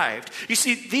arrived. You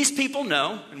see, these people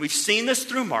know, and we've seen this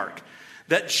through Mark,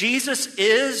 that Jesus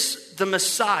is the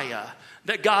Messiah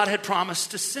that God had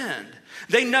promised to send.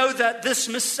 They know that this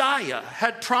Messiah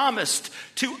had promised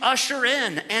to usher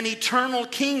in an eternal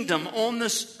kingdom on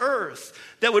this earth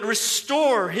that would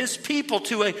restore his people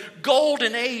to a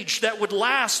golden age that would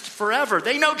last forever.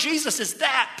 They know Jesus is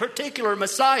that particular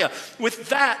Messiah with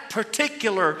that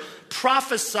particular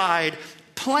prophesied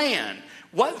plan.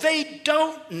 What they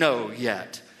don't know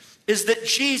yet is that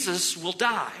Jesus will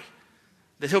die,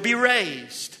 that he'll be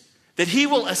raised, that he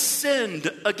will ascend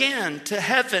again to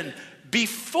heaven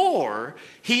before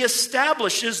he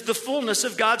establishes the fullness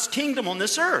of God's kingdom on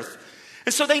this earth.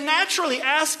 And so they naturally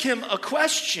ask him a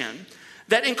question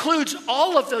that includes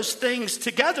all of those things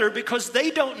together, because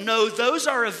they don't know those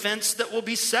are events that will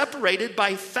be separated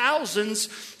by thousands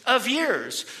of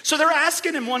years. So they're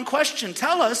asking him one question: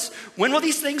 tell us, when will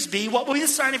these things be? What will be the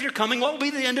sign of your coming? What will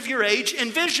be the end of your age?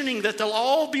 Envisioning that they'll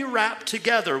all be wrapped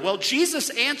together. Well, Jesus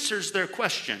answers their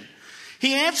question.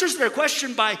 He answers their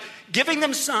question by giving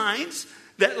them signs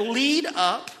that lead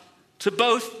up to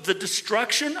both the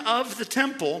destruction of the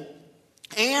temple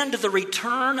and the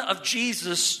return of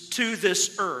Jesus to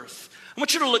this earth. I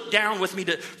want you to look down with me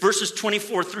to verses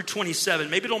 24 through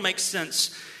 27. Maybe it'll make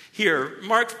sense here.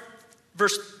 Mark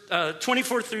verse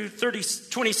 24 through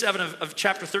 27 of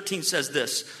chapter 13 says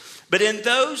this: but in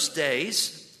those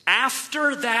days,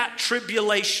 after that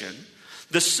tribulation,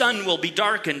 the sun will be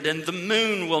darkened and the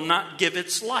moon will not give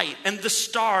its light, and the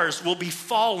stars will be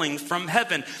falling from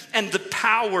heaven, and the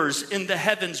powers in the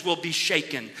heavens will be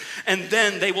shaken. And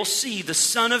then they will see the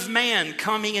Son of Man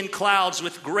coming in clouds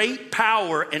with great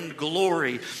power and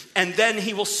glory. And then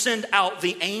he will send out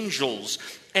the angels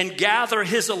and gather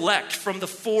his elect from the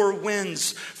four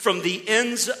winds, from the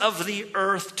ends of the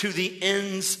earth to the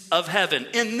ends of heaven.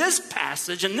 In this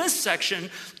passage, in this section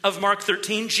of Mark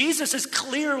 13, Jesus is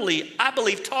clearly, I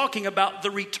believe, talking about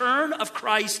the return of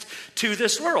Christ to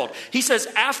this world. He says,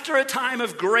 after a time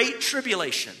of great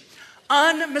tribulation,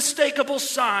 unmistakable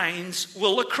signs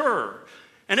will occur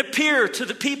and appear to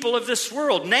the people of this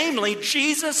world. Namely,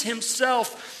 Jesus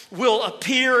himself will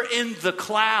appear in the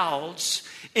clouds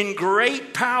in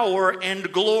great power and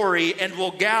glory, and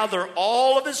will gather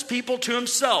all of his people to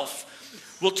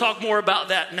himself. We'll talk more about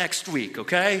that next week,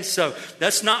 okay? So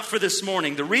that's not for this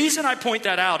morning. The reason I point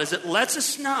that out is it lets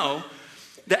us know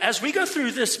that as we go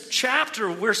through this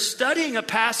chapter, we're studying a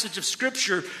passage of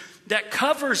Scripture that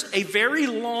covers a very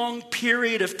long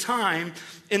period of time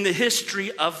in the history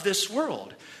of this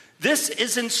world. This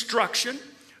is instruction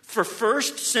for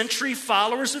first century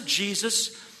followers of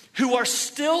Jesus who are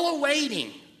still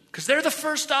awaiting, because they're the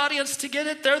first audience to get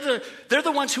it. They're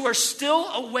the ones who are still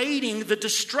awaiting the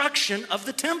destruction of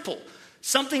the temple.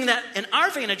 Something that, in our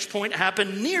vantage point,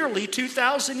 happened nearly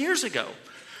 2,000 years ago.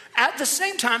 At the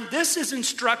same time, this is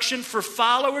instruction for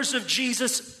followers of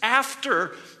Jesus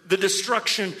after the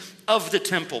destruction of the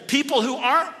temple. People who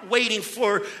aren't waiting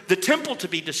for the temple to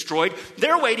be destroyed,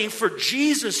 they're waiting for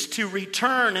Jesus to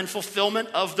return in fulfillment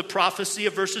of the prophecy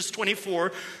of verses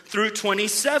 24 through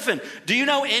 27. Do you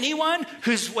know anyone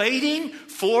who's waiting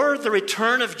for the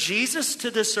return of Jesus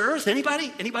to this earth?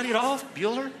 Anybody? Anybody at all?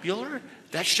 Bueller?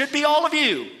 That should be all of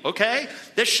you, okay?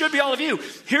 That should be all of you.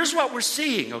 Here's what we're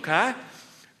seeing, okay?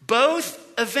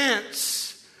 Both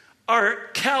events are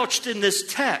couched in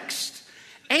this text.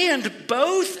 And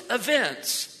both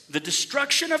events, the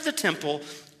destruction of the temple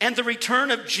and the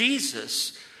return of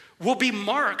Jesus, will be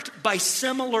marked by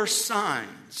similar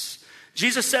signs.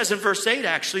 Jesus says in verse 8,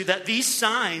 actually, that these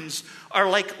signs are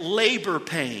like labor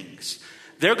pangs.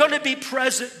 They're going to be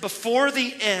present before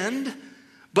the end,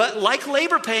 but like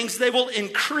labor pangs, they will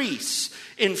increase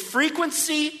in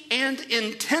frequency and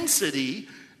intensity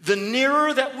the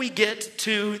nearer that we get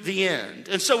to the end.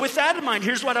 And so with that in mind,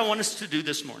 here's what I want us to do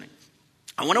this morning.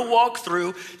 I want to walk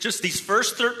through just these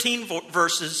first 13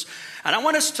 verses, and I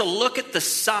want us to look at the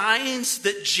signs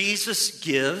that Jesus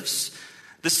gives,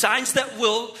 the signs that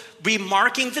will be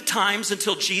marking the times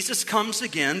until Jesus comes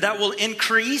again, that will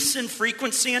increase in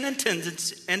frequency and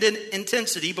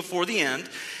intensity before the end.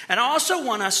 And I also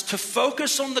want us to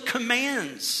focus on the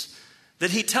commands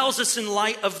that he tells us in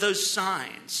light of those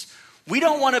signs. We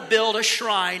don't want to build a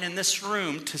shrine in this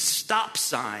room to stop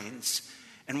signs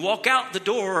and walk out the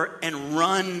door and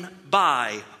run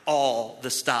by all the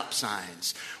stop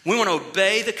signs. We want to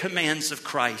obey the commands of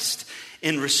Christ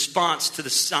in response to the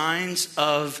signs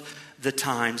of the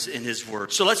times in his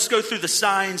word. So let's go through the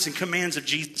signs and commands of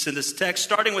Jesus in this text,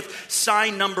 starting with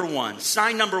sign number one.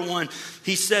 Sign number one,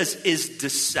 he says, is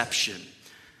deception.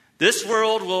 This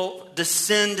world will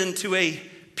descend into a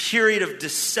period of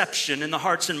deception in the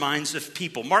hearts and minds of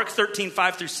people. Mark 13,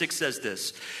 5-6 says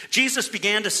this. Jesus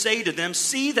began to say to them,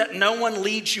 see that no one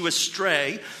leads you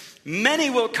astray. Many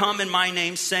will come in my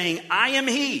name saying, I am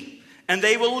he, and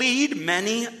they will lead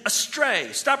many astray.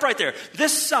 Stop right there.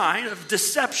 This sign of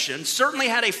deception certainly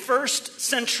had a first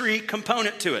century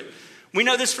component to it. We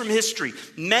know this from history.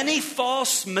 Many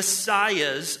false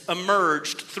messiahs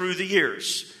emerged through the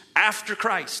years after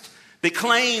Christ. They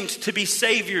claimed to be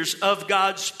saviors of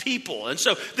God's people. And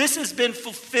so this has been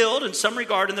fulfilled in some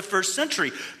regard in the first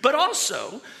century. But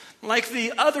also, like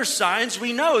the other signs,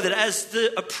 we know that as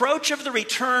the approach of the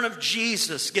return of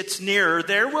Jesus gets nearer,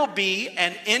 there will be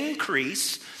an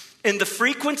increase in the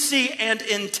frequency and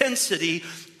intensity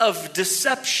of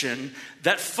deception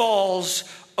that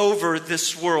falls over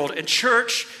this world. And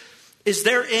church, is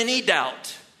there any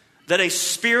doubt that a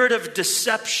spirit of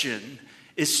deception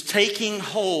is taking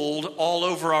hold all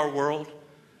over our world?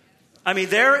 I mean,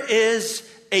 there is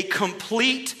a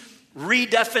complete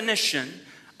redefinition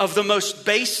of the most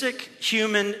basic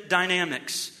human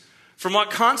dynamics. From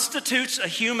what constitutes a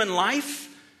human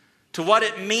life to what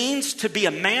it means to be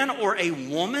a man or a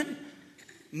woman.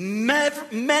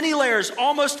 Many layers,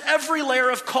 almost every layer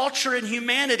of culture and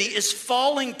humanity is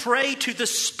falling prey to the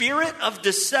spirit of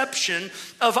deception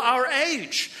of our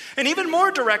age. And even more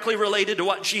directly related to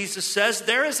what Jesus says,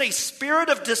 there is a spirit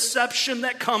of deception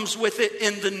that comes with it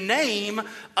in the name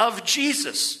of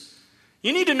Jesus.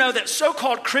 You need to know that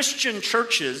so-called Christian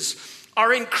churches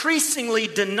are increasingly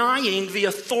denying the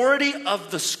authority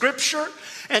of the scripture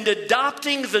and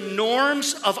adopting the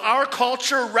norms of our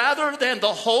culture rather than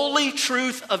the holy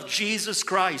truth of Jesus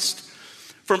Christ.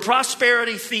 From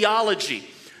prosperity theology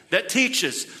that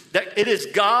teaches that it is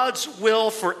God's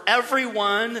will for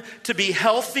everyone to be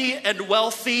healthy and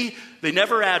wealthy. They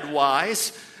never add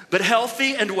wise, but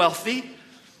healthy and wealthy.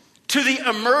 To the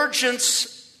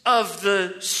emergence of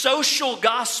the social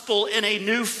gospel in a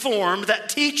new form that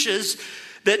teaches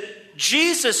that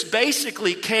Jesus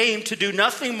basically came to do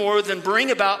nothing more than bring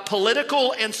about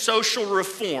political and social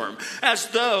reform, as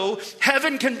though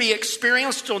heaven can be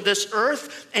experienced on this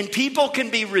earth and people can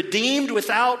be redeemed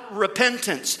without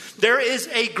repentance. There is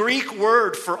a Greek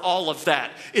word for all of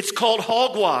that. It's called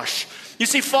hogwash. You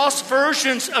see, false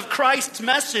versions of Christ's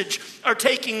message are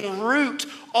taking root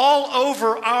all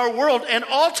over our world. And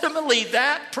ultimately,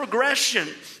 that progression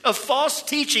of false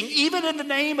teaching, even in the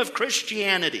name of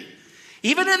Christianity,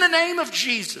 even in the name of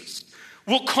Jesus,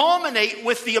 will culminate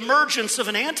with the emergence of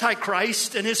an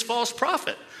antichrist and his false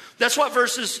prophet. That's what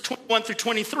verses 21 through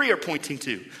 23 are pointing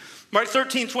to. Mark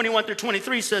 13, 21 through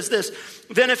 23 says this,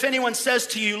 then if anyone says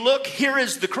to you, look, here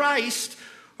is the Christ,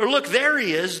 or look, there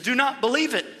he is, do not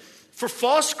believe it. For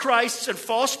false Christs and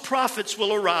false prophets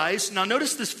will arise. Now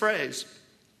notice this phrase.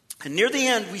 And near the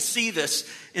end, we see this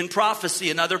in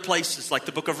prophecy in other places, like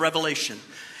the book of Revelation.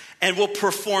 and will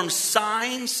perform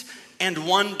signs and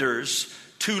wonders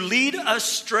to lead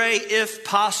astray, if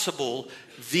possible,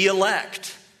 the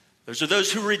elect. Those are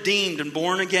those who are redeemed and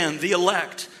born again, the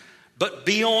elect. But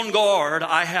be on guard.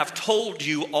 I have told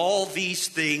you all these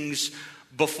things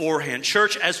beforehand.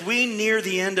 Church, as we near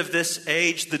the end of this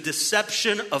age, the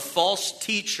deception of false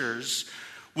teachers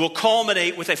will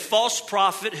culminate with a false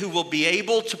prophet who will be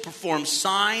able to perform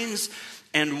signs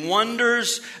and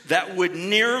wonders that would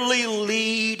nearly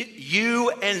lead you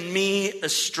and me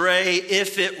astray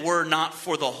if it were not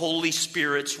for the Holy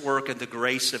Spirit's work and the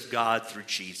grace of God through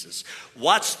Jesus.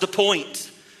 What's the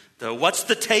point, though? What's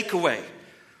the takeaway?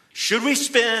 Should we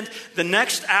spend the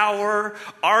next hour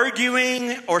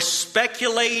arguing or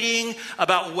speculating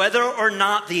about whether or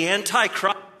not the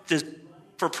Antichrist is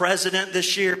for president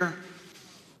this year?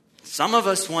 Some of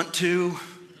us want to.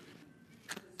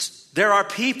 There are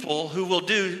people who will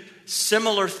do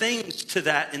similar things to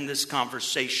that in this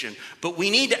conversation. But we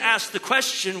need to ask the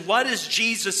question, what is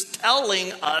Jesus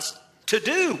telling us to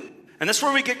do? And that's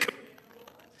where we get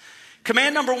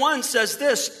command number 1 says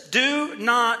this: do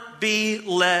not be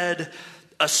led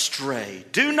astray.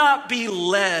 Do not be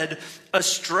led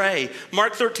astray.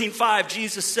 Mark 13:5,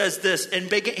 Jesus says this,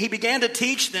 and he began to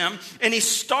teach them, and he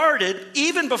started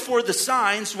even before the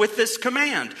signs with this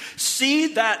command: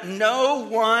 see that no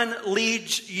one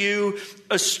leads you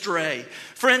astray.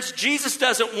 Friends, Jesus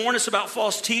doesn't warn us about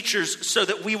false teachers so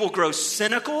that we will grow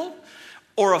cynical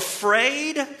or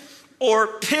afraid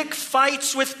or pick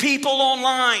fights with people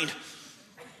online.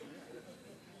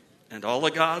 And all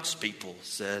of God's people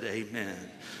said amen.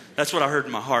 That's what I heard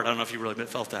in my heart. I don't know if you really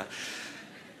felt that.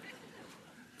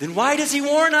 Then why does he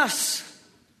warn us?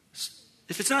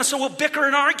 If it's not so we'll bicker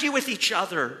and argue with each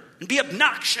other and be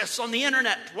obnoxious on the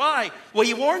internet. Why? Well,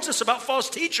 he warns us about false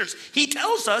teachers. He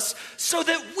tells us so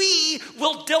that we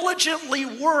will diligently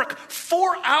work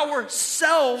for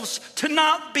ourselves to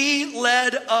not be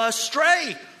led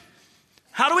astray.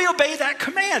 How do we obey that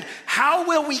command? How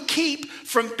will we keep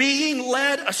from being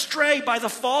led astray by the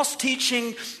false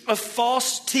teaching of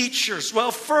false teachers?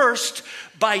 Well, first,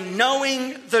 by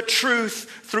knowing the truth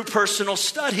through personal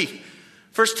study.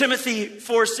 1 Timothy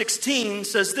 4:16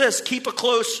 says this: keep a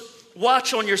close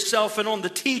watch on yourself and on the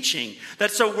teaching.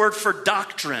 That's a word for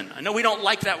doctrine. I know we don't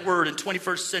like that word in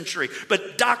 21st century,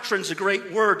 but doctrine's a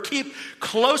great word. Keep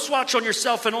close watch on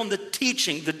yourself and on the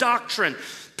teaching, the doctrine.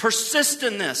 Persist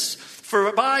in this. For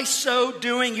by so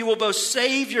doing, you will both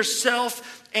save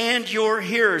yourself and your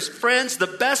hearers. Friends, the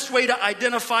best way to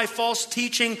identify false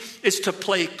teaching is to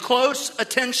pay close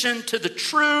attention to the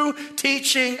true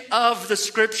teaching of the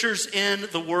scriptures in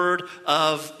the Word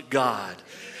of God.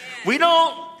 We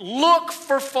don't look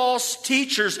for false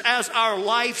teachers as our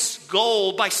life's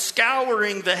goal by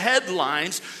scouring the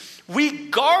headlines. We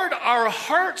guard our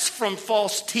hearts from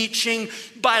false teaching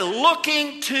by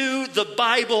looking to the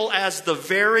Bible as the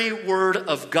very Word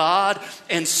of God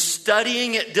and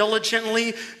studying it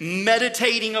diligently,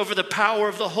 meditating over the power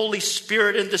of the Holy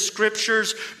Spirit in the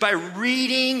Scriptures, by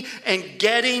reading and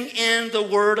getting in the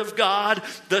Word of God,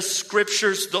 the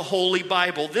Scriptures, the Holy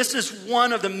Bible. This is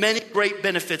one of the many great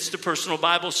benefits to personal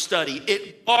Bible study.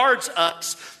 It guards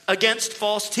us against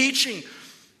false teaching.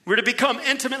 We're to become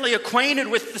intimately acquainted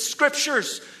with the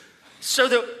Scriptures so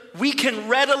that we can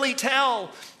readily tell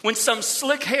when some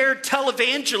slick-haired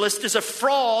televangelist is a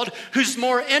fraud who's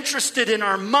more interested in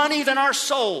our money than our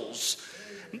souls.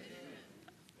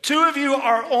 2 of you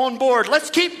are on board. Let's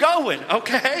keep going,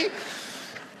 okay?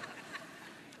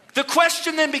 The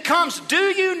question then becomes, do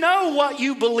you know what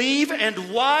you believe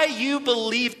and why you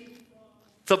believe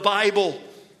the Bible?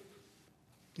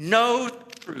 Know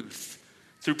the truth.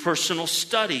 Through personal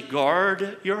study,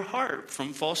 guard your heart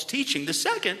from false teaching. The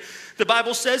second, the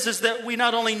Bible says, is that we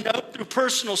not only know through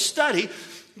personal study,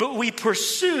 but we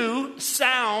pursue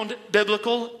sound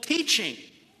biblical teaching.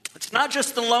 It's not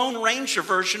just the Lone Ranger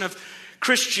version of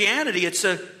Christianity. It's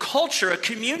a culture, a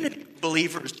community of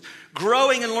believers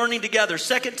growing and learning together.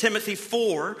 2 Timothy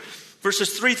 4,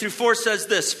 verses 3 through 4 says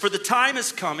this: for the time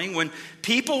is coming when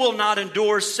people will not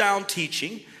endure sound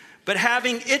teaching, but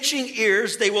having itching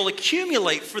ears, they will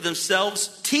accumulate for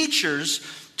themselves teachers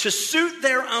to suit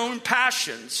their own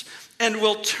passions, and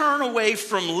will turn away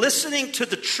from listening to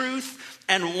the truth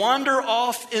and wander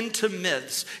off into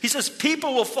myths. He says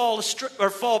people will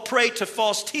fall prey to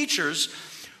false teachers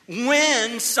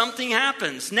when something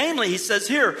happens. Namely, he says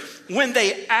here, when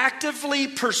they actively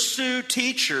pursue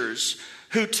teachers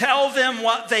who tell them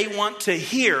what they want to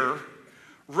hear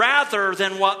rather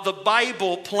than what the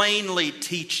Bible plainly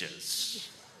teaches.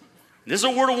 This is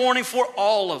a word of warning for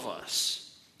all of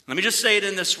us. Let me just say it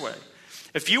in this way.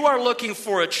 If you are looking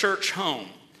for a church home,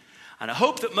 And I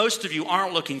hope that most of you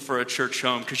aren't looking for a church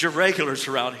home because you're regulars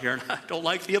around here and I don't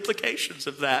like the implications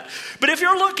of that. But if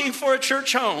you're looking for a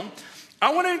church home,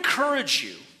 I want to encourage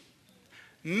you.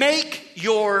 Make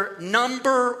your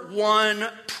number one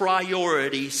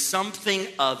priority something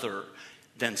other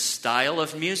than style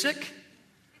of music,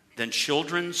 than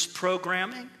children's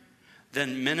programming,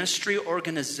 than ministry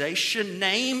organization.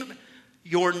 Name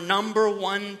your number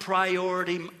one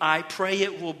priority. I pray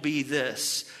it will be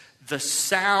this: the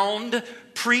sound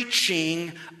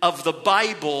preaching of the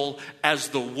Bible as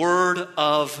the Word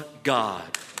of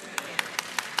God.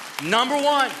 Number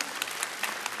one.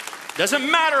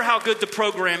 Doesn't matter how good the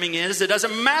programming is. It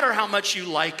doesn't matter how much you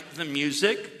like the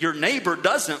music. Your neighbor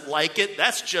doesn't like it.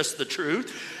 That's just the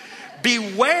truth.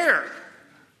 Beware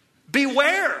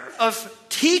of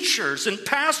teachers and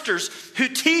pastors who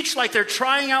teach like they're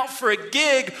trying out for a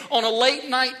gig on a late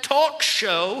night talk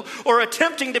show or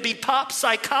attempting to be pop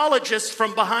psychologists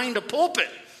from behind a pulpit.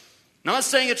 I'm not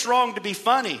saying it's wrong to be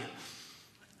funny.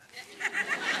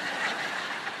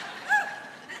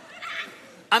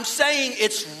 I'm saying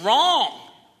it's wrong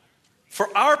for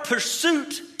our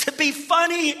pursuit to be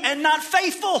funny and not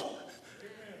faithful.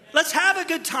 Let's have a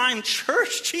good time,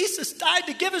 church. Jesus died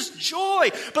to give us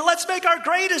joy. But let's make our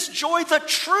greatest joy the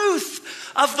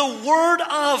truth of the Word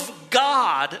of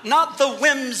God, not the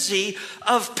whimsy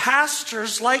of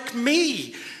pastors like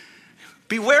me.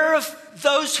 Beware of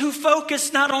those who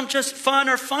focus not on just fun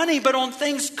or funny, but on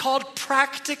things called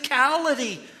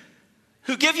practicality.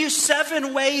 Who give you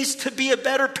 7 ways to be a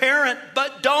better parent,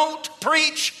 but don't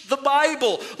preach the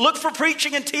Bible. Look for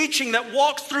preaching and teaching that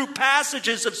walks through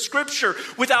passages of Scripture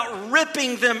without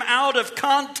ripping them out of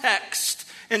context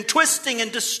and twisting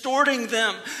and distorting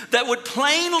them, that would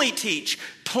plainly teach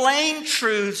plain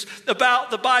truths about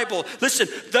the Bible. Listen,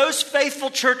 those faithful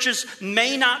churches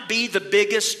may not be the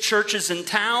biggest churches in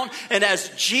town, and as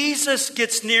Jesus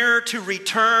gets nearer to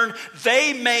return,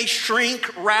 they may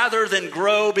shrink rather than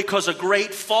grow because a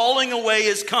great falling away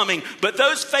is coming. But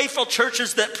those faithful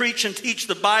churches that preach and teach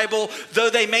the Bible, though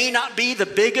they may not be the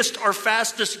biggest or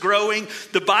fastest growing,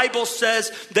 the Bible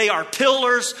says they are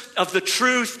pillars of the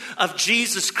truth of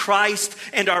Jesus Christ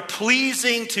and are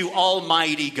pleasing to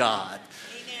Almighty God.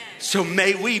 So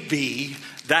may we be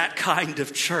that kind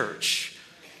of church.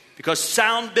 Because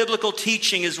sound biblical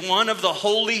teaching is one of the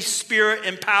Holy Spirit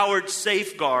empowered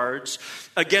safeguards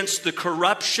against the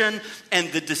corruption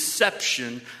and the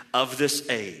deception of this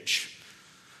age.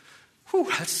 Whew,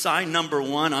 that's sign number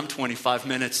 1. I'm 25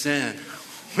 minutes in.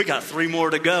 We got 3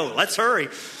 more to go. Let's hurry.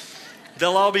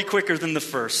 They'll all be quicker than the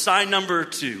first. Sign number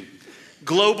 2,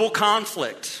 global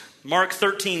conflict. Mark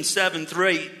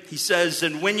 13:7-8, he says,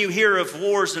 "And when you hear of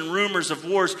wars and rumors of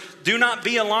wars, do not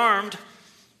be alarmed.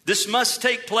 This must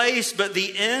take place, but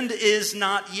the end is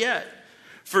not yet.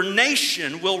 For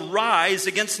nation will rise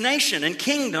against nation and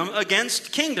kingdom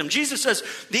against kingdom." Jesus says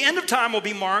the end of time will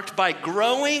be marked by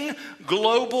growing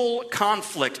global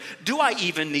conflict. Do I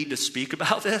even need to speak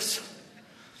about this?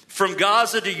 From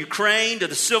Gaza to Ukraine, to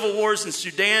the civil wars in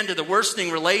Sudan, to the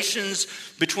worsening relations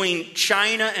between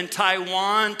China and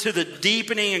Taiwan, to the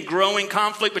deepening and growing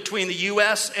conflict between the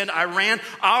U.S. and Iran,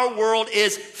 our world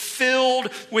is filled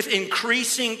with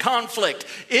increasing conflict.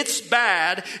 It's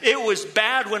bad. It was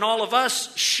bad when all of us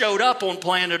showed up on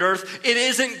planet Earth. It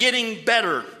isn't getting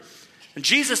better. And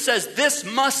Jesus says this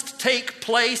must take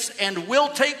place and will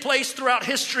take place throughout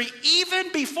history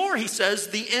even before, he says,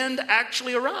 the end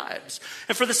actually arrives.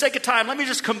 And for the sake of time, let me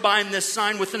just combine this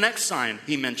sign with the next sign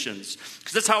he mentions,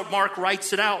 because that's how Mark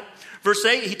writes it out. Verse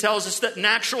 8, he tells us that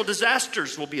natural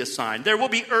disasters will be a sign. There will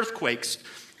be earthquakes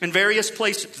in various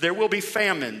places. There will be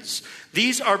famines.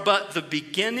 These are but the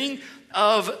beginning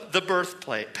of the birth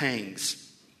pangs.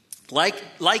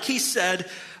 Like he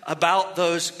said about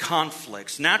those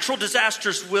conflicts. Natural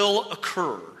disasters will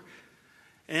occur.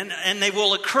 And they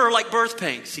will occur like birth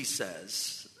pains, he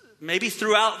says. Maybe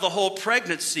throughout the whole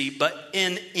pregnancy, but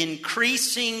in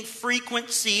increasing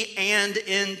frequency and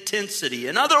intensity.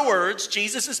 In other words,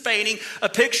 Jesus is painting a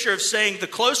picture of saying the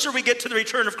closer we get to the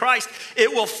return of Christ,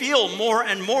 it will feel more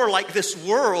and more like this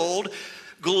world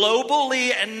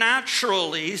globally and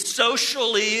naturally,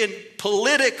 socially and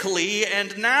politically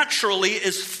and naturally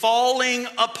is falling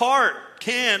apart.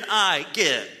 Can I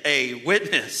get a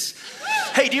witness?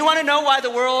 Hey, do you want to know why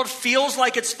the world feels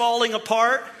like it's falling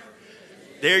apart?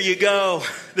 There you go.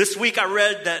 This week I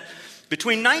read that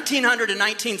between 1900 and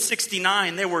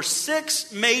 1969, there were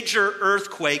 6 major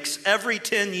earthquakes every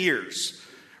 10 years.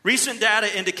 Recent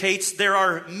data indicates there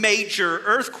are major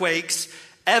earthquakes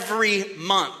every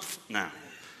month now.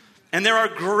 And there are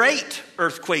great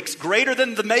earthquakes, greater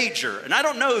than the major. And I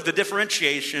don't know the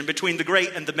differentiation between the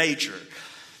great and the major.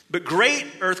 but great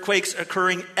earthquakes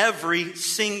occurring every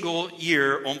single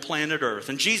year on planet Earth.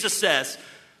 And Jesus says,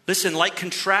 listen, like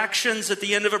contractions at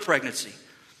the end of a pregnancy,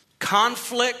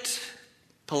 conflict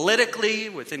politically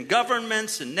within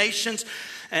governments and nations,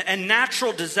 and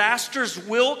natural disasters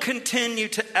will continue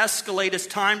to escalate as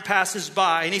time passes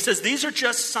by. And he says these are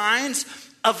just signs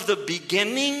of the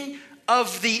beginning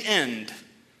of the end.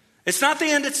 It's not the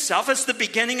end itself, it's the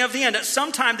beginning of the end. At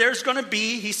some time there's going to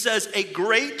be, he says, a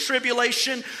great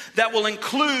tribulation that will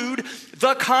include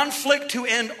the conflict to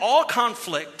end all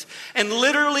conflict, and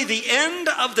literally the end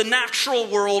of the natural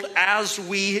world as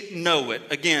we know it.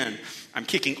 Again, I'm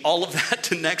kicking all of that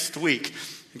to next week.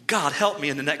 God help me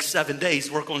in the next 7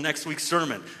 days work on next week's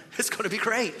sermon. It's going to be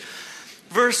great.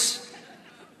 Verse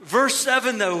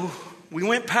 7, though, we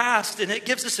went past, and it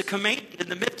gives us a command in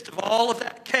the midst of all of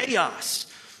that chaos.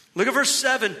 Look at verse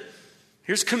 7.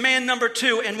 Here's command number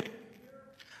 2. And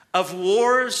of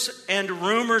wars and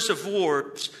rumors of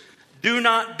wars, do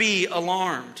not be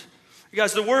alarmed. You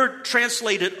guys, the word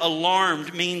translated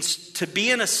alarmed means to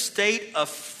be in a state of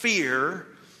fear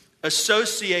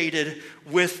associated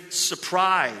with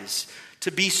surprise,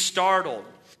 to be startled.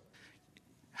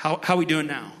 How are we doing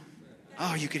now?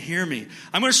 Oh, you can hear me.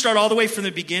 I'm going to start all the way from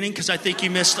the beginning because I think you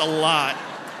missed a lot.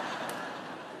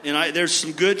 And there's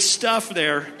some good stuff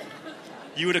there.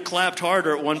 You would have clapped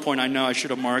harder at one point. I know I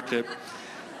should have marked it.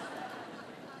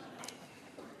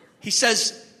 He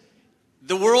says,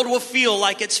 the world will feel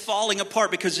like it's falling apart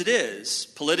because it is,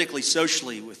 politically,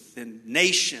 socially, within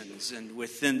nations and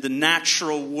within the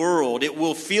natural world. It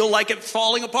will feel like it's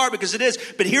falling apart because it is.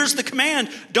 But here's the command.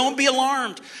 Don't be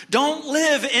alarmed. Don't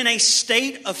live in a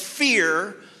state of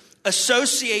fear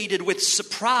associated with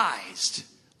surprised,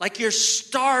 like you're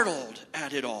startled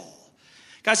at it all.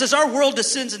 Guys, as our world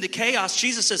descends into chaos,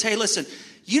 Jesus says, hey, listen,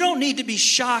 you don't need to be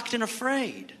shocked and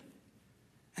afraid.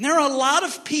 And there are a lot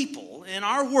of people in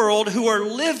our world who are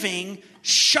living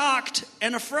shocked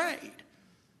and afraid.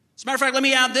 As a matter of fact, let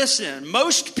me add this in.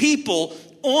 Most people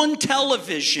on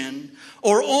television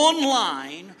or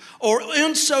online or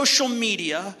in social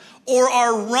media or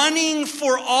are running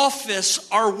for office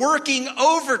are working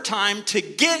overtime to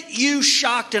get you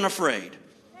shocked and afraid.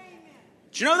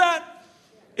 Did you know that?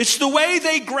 It's the way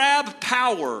they grab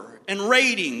power and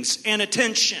ratings and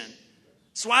attention.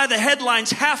 It's why the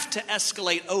headlines have to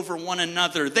escalate over one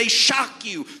another. They shock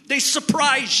you. They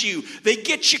surprise you. They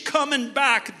get you coming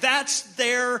back. That's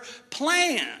their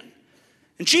plan.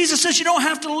 And Jesus says you don't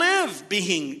have to live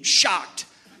being shocked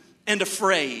and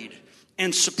afraid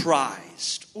and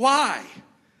surprised. Why?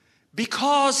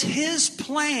 Because his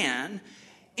plan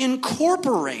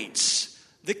incorporates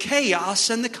the chaos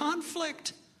and the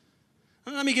conflict.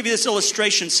 Let me give you this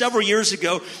illustration. Several years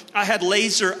ago, I had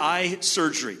laser eye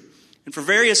surgery. And for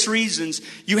various reasons,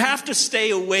 you have to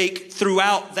stay awake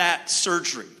throughout that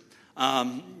surgery.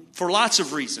 For lots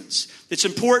of reasons. It's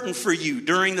important for you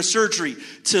during the surgery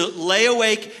to lay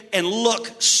awake and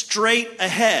look straight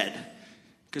ahead.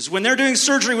 Because when they're doing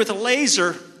surgery with a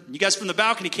laser, you guys from the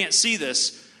balcony can't see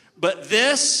this, but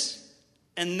this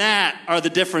and that are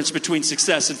the difference between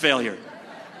success and failure.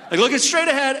 Like looking straight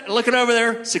ahead, looking over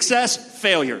there, success,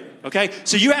 failure. Okay?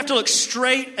 So you have to look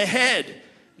straight ahead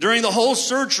during the whole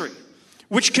surgery,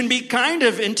 which can be kind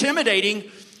of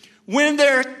intimidating when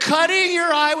they're cutting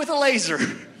your eye with a laser.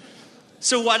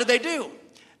 So what do?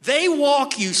 They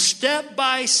walk you step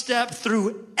by step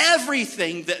through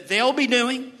everything that they'll be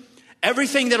doing,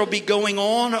 everything that'll be going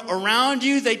on around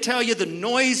you. They tell you the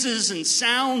noises and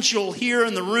sounds you'll hear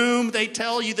in the room. They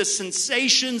tell you the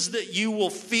sensations that you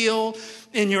will feel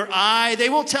in your eye. They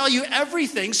will tell you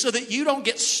everything so that you don't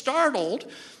get startled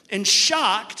and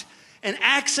shocked and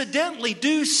accidentally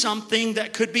do something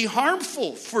that could be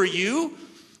harmful for you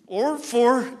or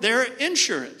for their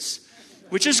insurance,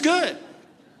 which is good.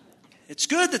 It's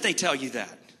good that they tell you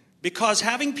that, because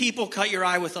having people cut your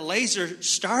eye with a laser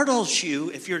startles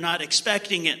you if you're not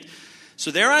expecting it.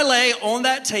 So there I lay on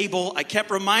that table. I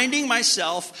kept reminding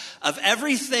myself of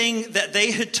everything that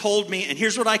they had told me. And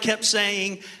here's what I kept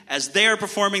saying as they're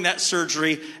performing that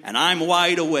surgery and I'm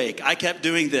wide awake. I kept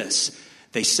doing this.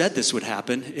 They said this would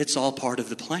happen. It's all part of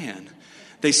the plan.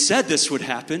 They said this would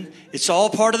happen. It's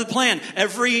all part of the plan.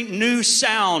 Every new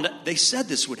sound, they said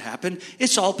this would happen.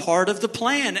 It's all part of the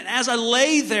plan. And as I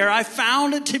lay there, I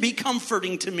found it to be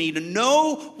comforting to me to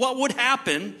know what would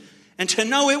happen and to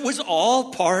know it was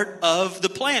all part of the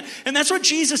plan. And that's what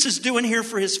Jesus is doing here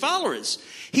for his followers.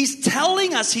 He's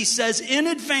telling us, he says, in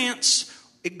advance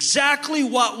exactly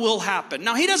what will happen.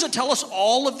 Now, he doesn't tell us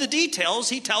all of the details.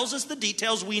 He tells us the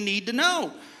details we need to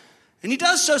know. And he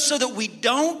does so that we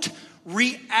don't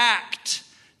react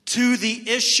to the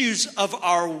issues of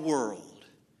our world.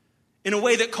 in a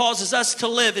way that causes us to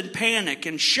live in panic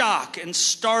and shock and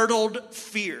startled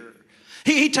fear.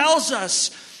 He tells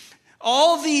us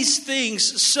all these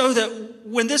things so that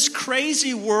when this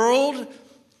crazy world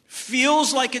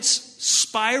feels like it's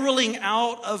spiraling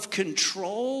out of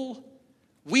control,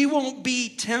 we won't be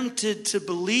tempted to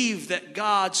believe that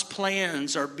God's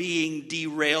plans are being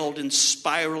derailed and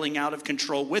spiraling out of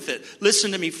control with it.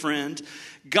 Listen to me, friend.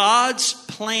 God's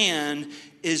plan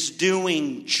is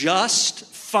doing just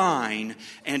fine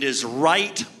and is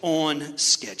right on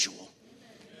schedule.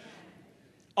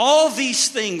 All these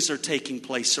things are taking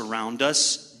place around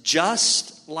us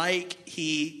just like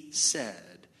He said.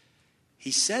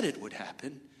 He said it would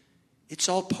happen. It's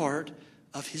all part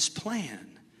of His plan.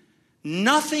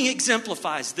 Nothing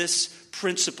exemplifies this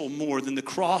principle more than the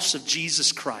cross of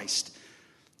Jesus Christ.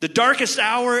 The darkest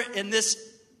hour in this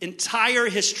entire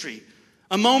history,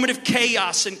 a moment of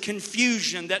chaos and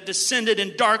confusion that descended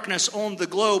in darkness on the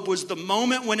globe, was the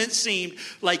moment when it seemed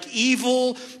like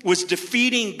evil was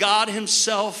defeating God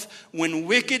Himself, when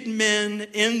wicked men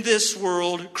in this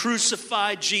world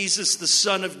crucified Jesus, the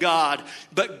Son of God.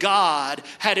 But God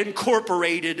had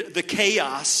incorporated the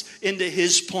chaos into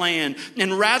His plan.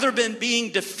 And rather than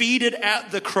being defeated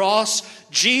at the cross,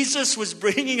 Jesus was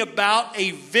bringing about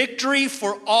a victory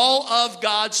for all of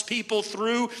God's people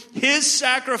through His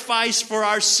sacrifice for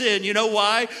our sin. You know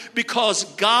why? Because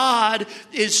God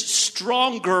is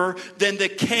stronger than the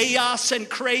chaos and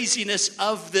craziness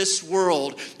of this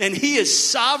world. And He is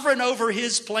sovereign over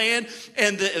His plan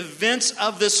and the events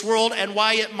of this world. And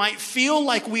why it might feel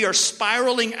like we are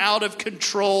spiraling out of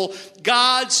control,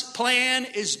 God's plan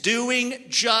is doing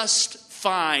just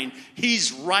fine.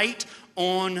 He's right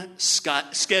on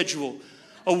schedule.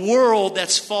 A world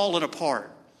that's fallen apart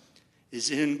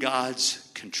is in God's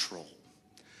control.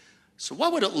 So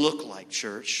what would it look like,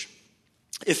 church,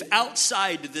 if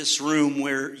outside this room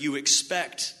where you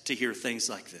expect to hear things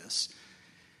like this,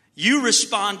 you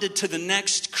responded to the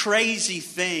next crazy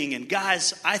thing? And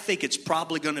guys, I think it's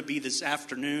probably going to be this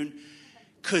afternoon,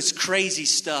 because crazy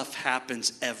stuff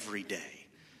happens every day.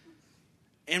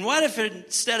 And what if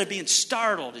instead of being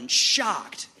startled and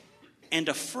shocked and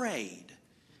afraid,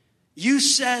 you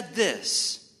said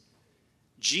this?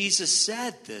 Jesus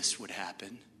said this would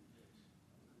happen.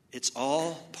 It's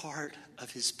all part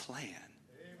of His plan.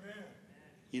 Amen.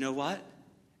 You know what?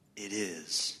 It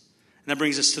is. And that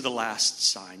brings us to the last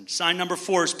sign. Sign number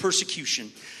 4 is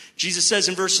persecution. Jesus says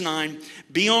in verse 9,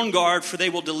 "Be on guard, for they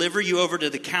will deliver you over to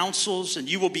the councils, and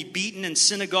you will be beaten in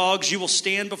synagogues. You will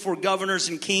stand before governors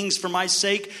and kings for my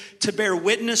sake to bear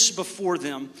witness before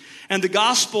them. And the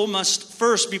gospel must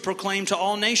first be proclaimed to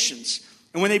all nations.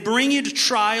 And when they bring you to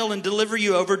trial and deliver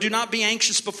you over, do not be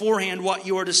anxious beforehand what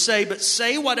you are to say, but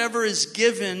say whatever is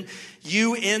given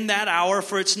you in that hour,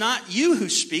 for it's not you who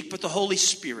speak, but the Holy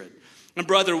Spirit. And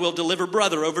brother will deliver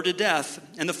brother over to death,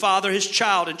 and the father his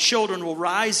child, and children will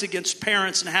rise against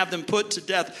parents and have them put to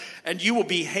death, and you will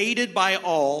be hated by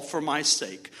all for my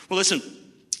sake." Well, listen,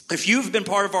 if you've been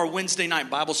part of our Wednesday night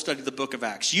Bible study of the book of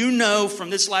Acts, you know from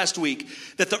this last week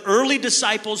that the early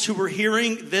disciples who were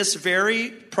hearing this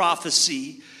very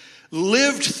prophecy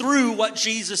lived through what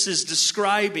Jesus is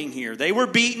describing here. They were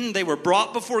beaten. They were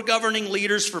brought before governing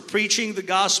leaders for preaching the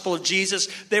gospel of Jesus.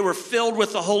 They were filled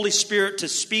with the Holy Spirit to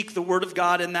speak the word of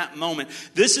God in that moment.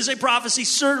 This is a prophecy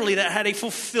certainly that had a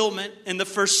fulfillment in the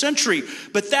first century.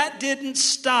 But that didn't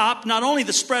stop not only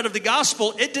the spread of the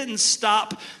gospel, it didn't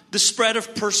stop the spread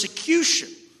of persecution.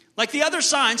 Like the other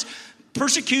signs,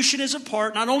 persecution is a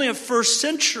part not only of first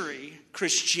century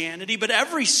Christianity, but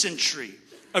every century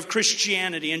of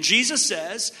Christianity. And Jesus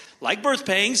says, like birth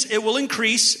pangs, it will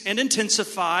increase and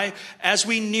intensify as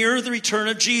we near the return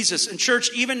of Jesus. And church,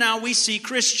 even now we see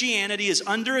Christianity is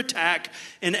under attack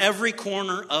in every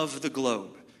corner of the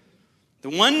globe. The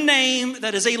one name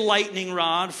that is a lightning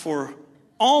rod for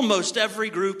almost every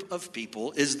group of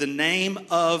people is the name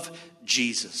of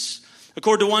Jesus.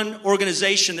 According to one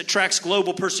organization that tracks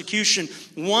global persecution,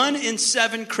 1 in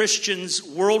 7 Christians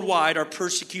worldwide are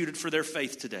persecuted for their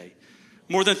faith today.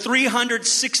 More than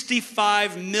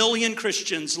 365 million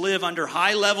Christians live under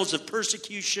high levels of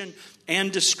persecution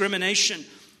and discrimination.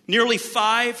 Nearly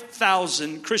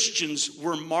 5,000 Christians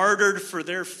were martyred for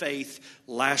their faith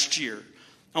last year.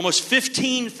 Almost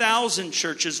 15,000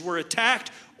 churches were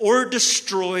attacked or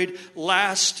destroyed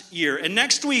last year. And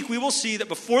next week we will see that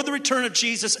before the return of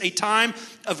Jesus, a time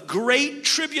of great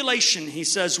tribulation, he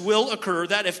says, will occur.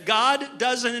 That if God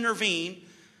doesn't intervene,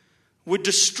 would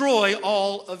destroy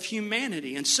all of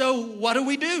humanity. And so what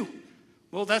do?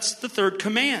 Well, that's the third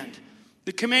command.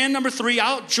 The command number 3,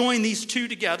 I'll join these two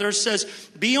together, says,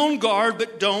 be on guard,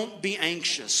 but don't be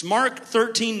anxious. Mark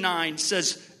 13:9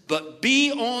 says, but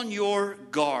be on your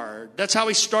guard. That's how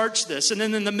he starts this. And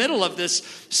then in the middle of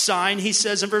this sign, he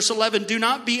says in verse 11, do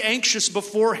not be anxious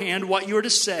beforehand what you are to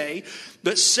say,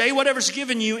 but say whatever's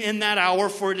given you in that hour,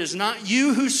 for it is not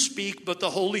you who speak, but the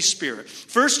Holy Spirit.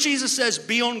 First, Jesus says,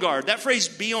 be on guard. That phrase,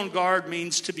 be on guard,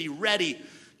 means to be ready,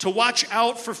 to watch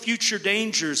out for future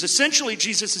dangers. Essentially,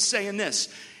 Jesus is saying this: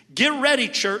 get ready,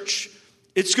 church.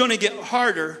 It's going to get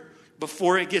harder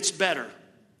before it gets better.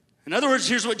 In other words,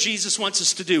 here's what Jesus wants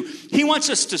us to do. He wants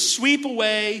us to sweep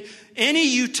away any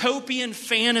utopian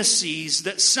fantasies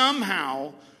that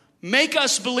somehow make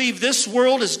us believe this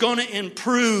world is going to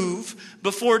improve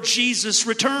before Jesus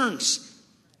returns.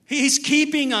 He's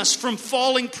keeping us from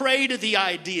falling prey to the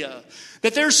idea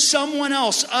that there's someone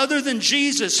else other than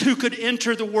Jesus who could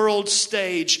enter the world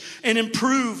stage and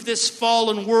improve this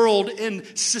fallen world in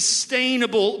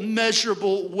sustainable,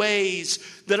 measurable ways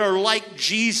that are like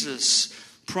Jesus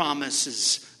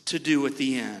promises to do at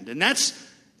the end. And that's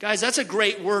a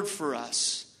great word for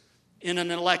us in an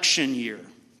election year.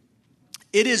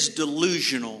 It is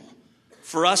delusional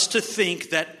for us to think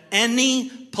that any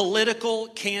political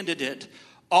candidate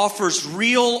offers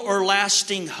real or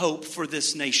lasting hope for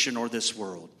this nation or this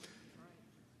world.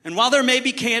 And while there may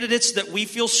be candidates that we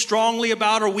feel strongly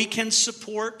about or we can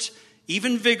support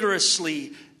even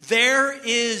vigorously, there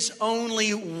is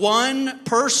only one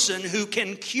person who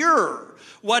can cure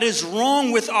what is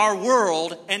wrong with our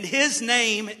world, and his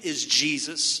name is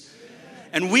Jesus.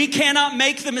 And we cannot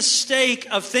make the mistake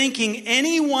of thinking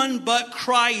anyone but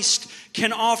Christ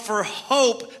can offer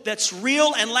hope that's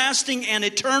real and lasting and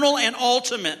eternal and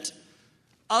ultimate.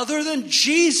 Other than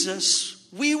Jesus,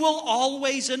 we will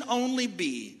always and only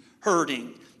be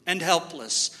hurting and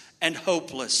helpless and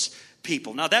hopeless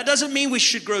people. Now, that doesn't mean we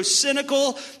should grow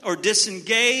cynical or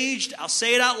disengaged. I'll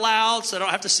say it out loud so I don't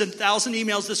have to send 1,000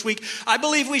 emails this week. I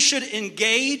believe we should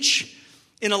engage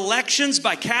in elections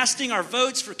by casting our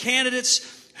votes for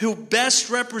candidates who best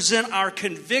represent our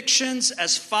convictions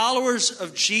as followers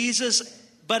of Jesus.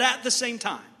 But at the same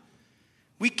time,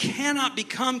 we cannot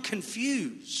become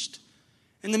confused.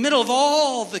 In the middle of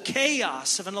all the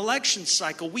chaos of an election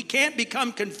cycle, we can't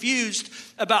become confused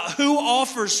about who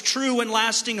offers true and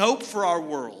lasting hope for our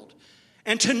world.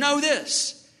 And to know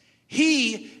this,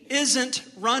 he isn't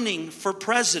running for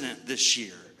president this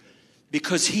year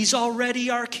because he's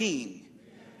already our king.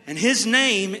 And his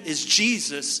name is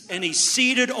Jesus, and he's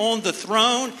seated on the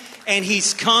throne, and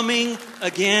he's coming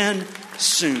again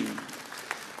soon.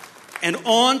 And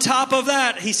on top of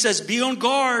that, he says, be on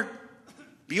guard.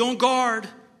 Be on guard.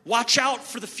 Watch out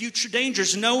for the future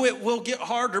dangers. Know it will get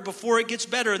harder before it gets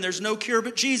better, and there's no cure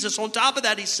but Jesus. On top of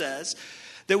that, he says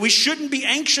that we shouldn't be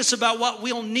anxious about what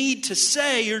we'll need to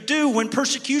say or do when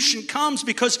persecution comes,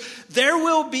 because there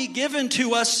will be given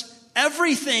to us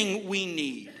everything we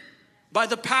need by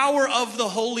the power of the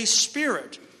Holy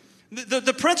Spirit.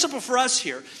 The principle for us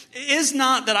here is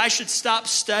not that I should stop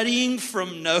studying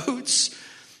from notes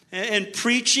and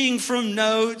preaching from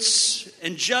notes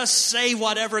and just say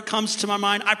whatever comes to my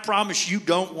mind. I promise you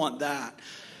don't want that.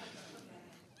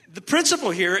 The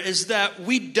principle here is that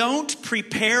we don't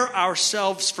prepare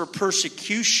ourselves for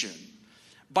persecution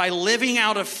by living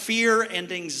out of fear and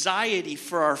anxiety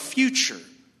for our future.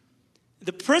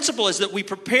 The principle is that we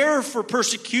prepare for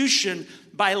persecution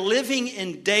by living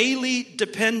in daily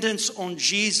dependence on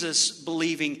Jesus,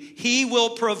 believing he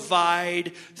will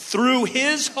provide through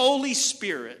his Holy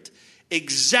Spirit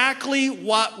exactly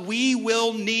what we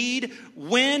will need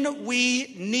when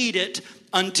we need it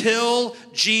until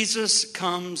Jesus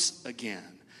comes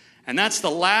again. And that's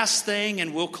the last thing,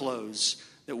 and we'll close,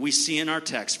 that we see in our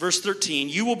text. Verse 13,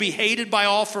 you will be hated by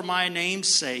all for my name's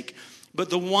sake, but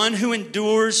the one who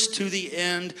endures to the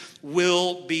end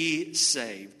will be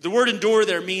saved. The word endure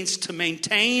there means to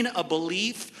maintain a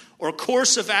belief or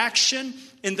course of action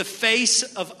in the face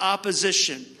of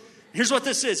opposition. Here's what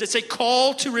this is. It's a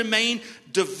call to remain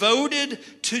devoted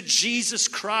to Jesus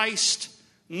Christ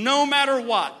no matter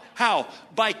what. How?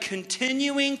 By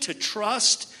continuing to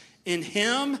trust in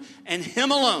him and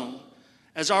him alone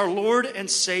as our Lord and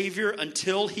Savior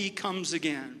until he comes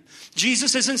again.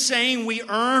 Jesus isn't saying we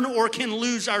earn or can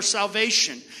lose our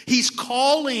salvation. He's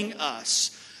calling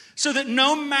us so that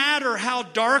no matter how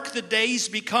dark the days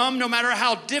become, no matter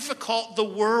how difficult the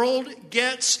world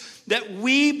gets, that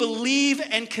we believe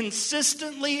and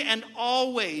consistently and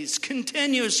always,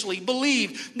 continuously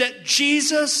believe that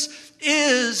Jesus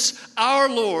is our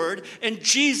Lord and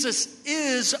Jesus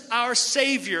is our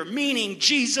Savior, meaning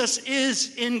Jesus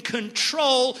is in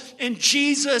control and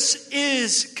Jesus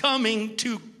is coming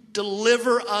to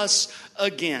deliver us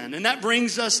again. And that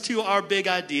brings us to our big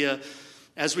idea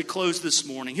as we close this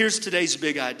morning. Here's today's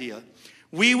big idea.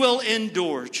 We will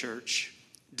endure, church,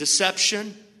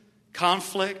 deception,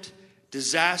 conflict,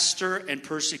 disaster, and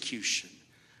persecution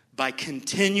by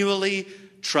continually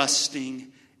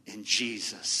trusting in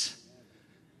Jesus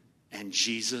and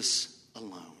Jesus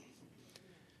alone.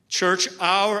 Church,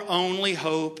 our only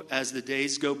hope as the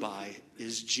days go by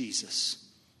is Jesus.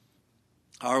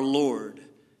 Our Lord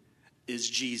is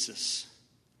Jesus.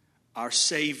 Our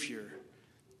Savior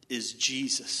is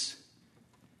Jesus.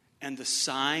 And the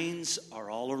signs are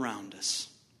all around us.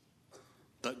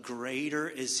 But greater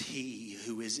is He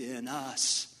who is in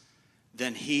us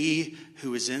than he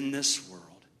who is in this world.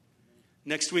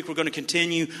 Next week, we're going to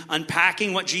continue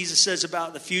unpacking what Jesus says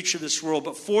about the future of this world.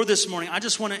 But for this morning, I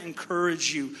just want to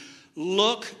encourage you,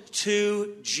 look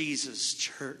to Jesus,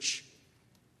 church.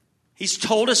 He's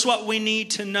told us what we need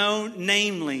to know,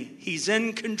 namely, He's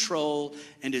in control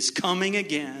and is coming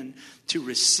again to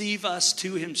receive us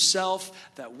to Himself,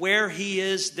 that where He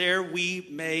is, there we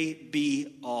may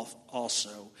be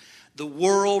also. The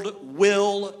world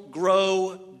will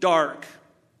grow dark.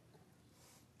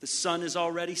 The sun is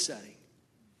already setting.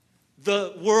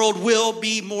 The world will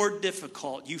be more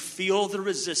difficult. You feel the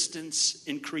resistance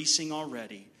increasing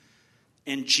already.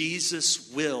 And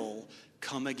Jesus will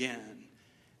come again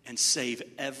and save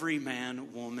every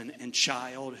man, woman, and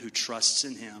child who trusts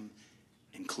in Him,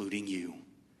 including you.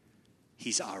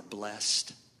 He's our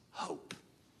blessed hope.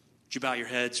 Would you bow your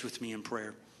heads with me in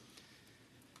prayer?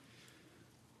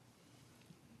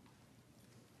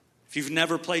 If you've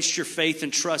never placed your faith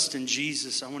and trust in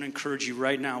Jesus, I want to encourage you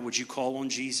right now, would you call on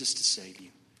Jesus to save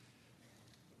you?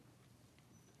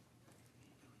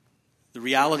 The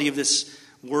reality of this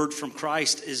word from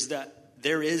Christ is that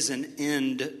there is an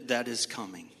end that is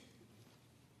coming.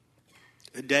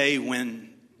 A day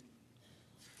when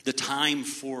the time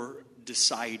for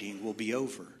deciding will be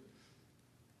over.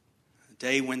 A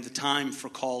day when the time for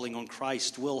calling on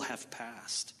Christ will have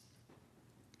passed.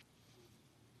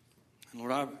 And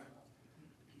Lord, I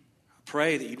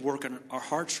pray that You'd work in our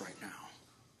hearts right now.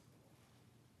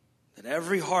 That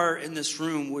every heart in this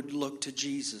room would look to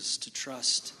Jesus, to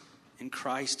trust in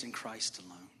Christ and Christ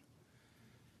alone.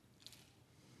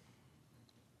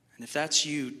 And if that's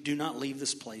you, do not leave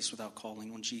this place without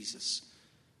calling on Jesus.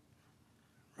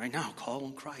 Right now, call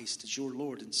on Christ as your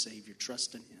Lord and Savior.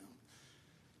 Trust in Him.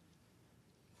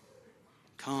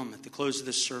 Come at the close of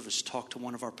this service, talk to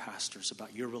one of our pastors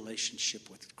about your relationship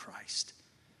with Christ.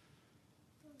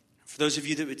 For those of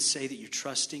you that would say that you're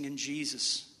trusting in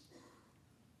Jesus,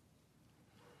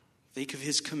 think of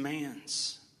His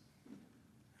commands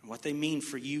and what they mean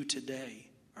for you today.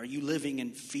 Are you living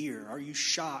in fear? Are you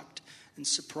shocked and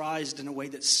surprised in a way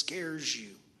that scares you?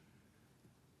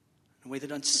 In a way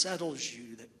that unsettles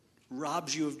you, that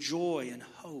robs you of joy and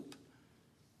hope?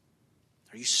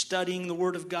 Are you studying the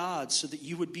Word of God so that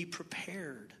you would be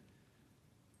prepared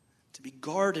to be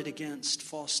guarded against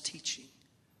false teaching?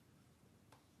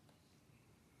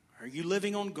 Are you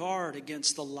living on guard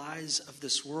against the lies of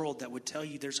this world that would tell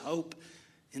you there's hope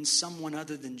in someone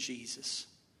other than Jesus?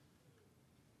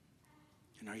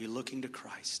 And are you looking to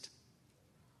Christ?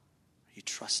 Are you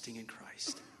trusting in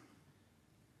Christ?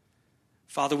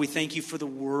 Father, we thank You for the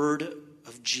word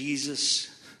of Jesus.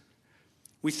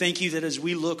 We thank You that as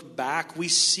we look back, we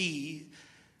see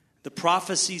the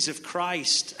prophecies of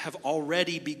Christ have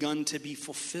already begun to be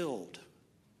fulfilled.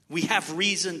 We have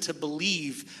reason to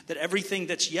believe that everything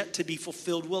that's yet to be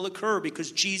fulfilled will occur because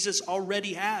Jesus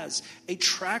already has a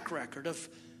track record of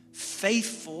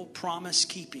faithful promise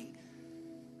keeping.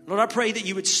 Lord, I pray that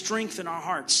You would strengthen our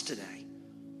hearts today.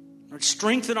 Lord,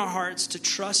 strengthen our hearts to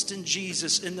trust in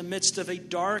Jesus in the midst of a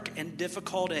dark and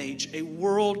difficult age, a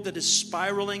world that is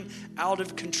spiraling out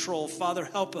of control. Father,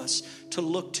 help us to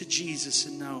look to Jesus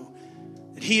and know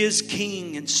that He is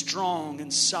King and strong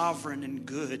and sovereign and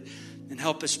good. And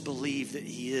help us believe that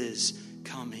He is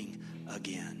coming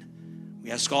again.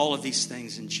 We ask all of these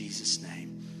things in Jesus'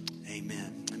 name.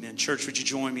 Amen. Amen. Church, would you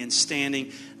join me in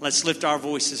standing? Let's lift our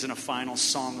voices in a final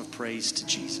song of praise to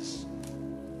Jesus.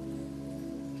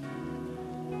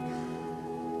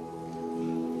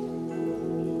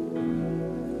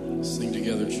 Sing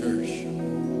together, church.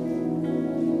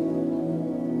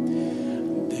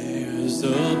 There's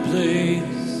a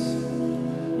place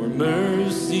where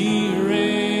mercy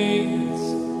reigns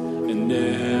and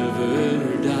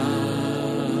never dies.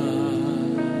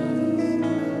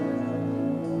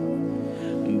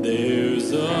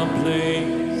 There's a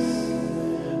place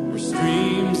where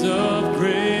streams of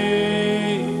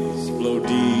grace flow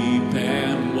deep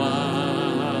and wide.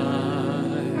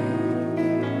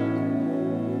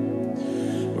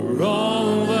 Where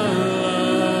all the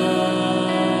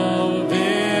love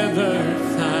ever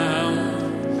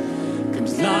found can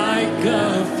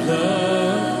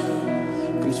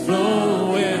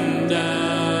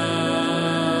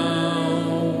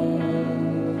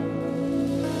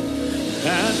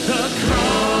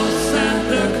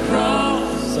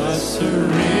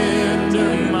surrender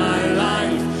my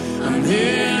life. I'm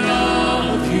in all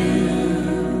of you.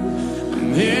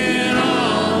 I'm in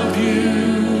all of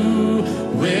you.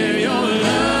 Where your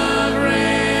love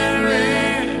ran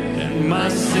red and my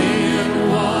sin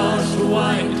washed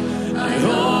white. I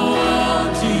owe all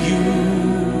to you.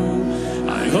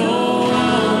 I owe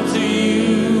all to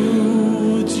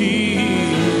you, Jesus.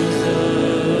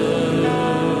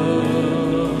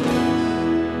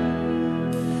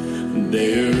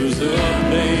 There's a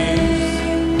place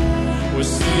where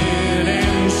sin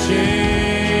and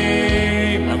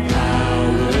shame are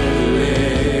powerless.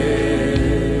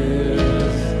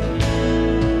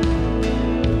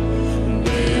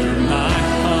 There my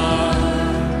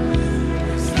heart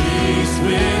is peace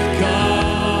with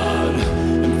God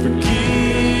and forgiveness.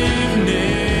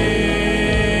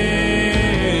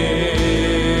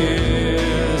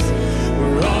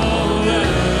 Where all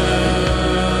love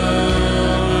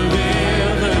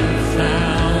ever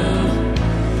found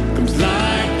comes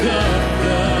like a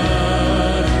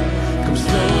flood, comes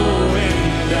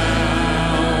flowing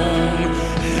down.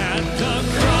 At the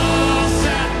cross,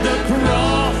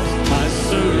 I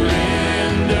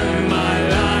surrender my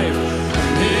life.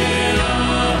 I'm in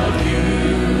all of you.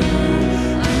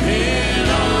 I'm in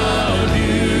all of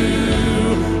you.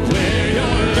 Where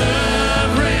your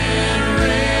love ran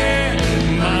red and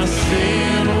my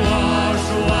sin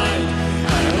washed white.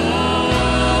 I owe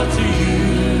all to you.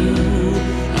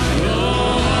 I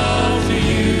owe all to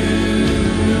you.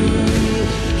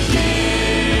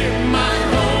 Here my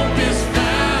hope is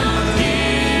found.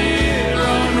 Here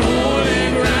on holy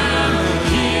ground.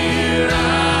 Here I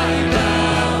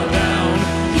bow down.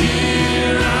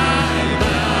 Here I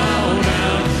bow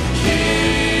down.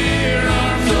 Here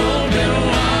arms open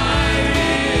wide.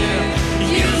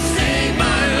 You saved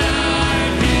my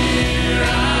life. Here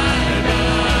I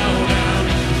bow down.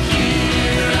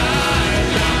 Here I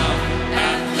bow.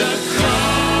 At the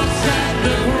cross,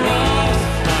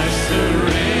 I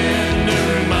surrender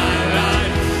my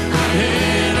life. I'm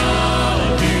in all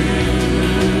of you.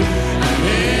 I'm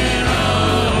in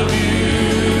all of you.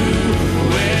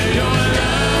 Where your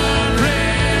love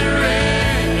ran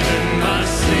red and my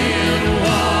sin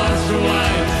washed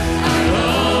white. I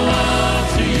owe all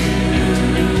to you.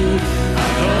 I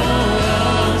owe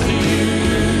all to you.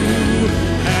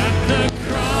 At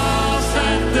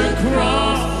the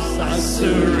cross, I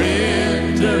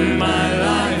surrender my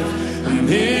life. I'm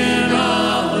in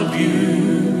all of you.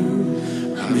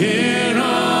 I'm in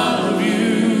all of you.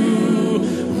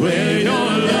 Where your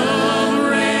love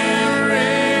ran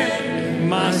red and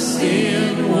my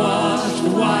sin washed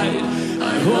white.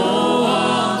 I owe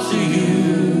all to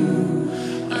you.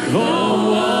 I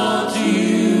owe all to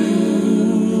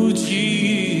you,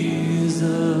 Jesus.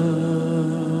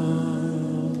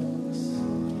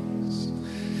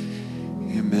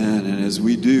 Amen. And as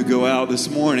we do go out this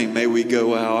morning, may we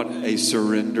go out a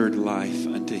surrendered life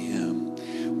unto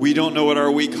Him. We don't know what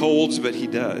our week holds, but He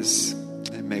does.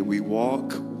 And may we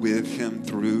walk with Him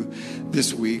through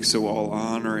this week, so all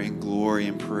honor and glory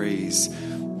and praise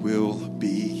will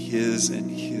be His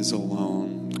and His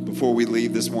alone. Before we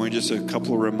leave this morning, just a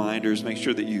couple of reminders. Make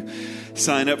sure that you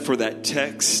sign up for that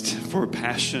text for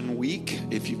Passion Week.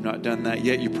 If you've not done that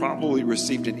yet, you probably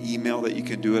received an email that you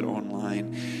can do it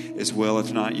online as well.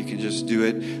 If not, you can just do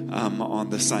it on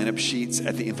the sign-up sheets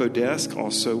at the info desk.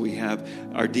 Also, we have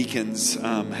our deacons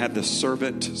have the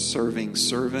servant serving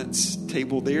servants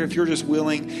table there. If you're just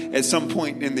willing at some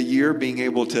point in the year being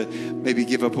able to maybe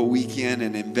give up a weekend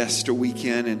and invest a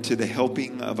weekend into the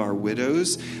helping of our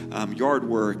widows, yard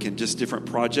work and just different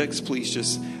projects, please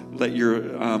just let your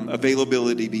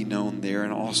availability be known there.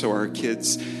 And also our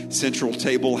kids central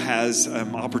table has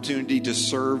opportunity to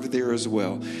serve there as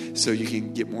well, so you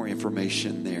can get more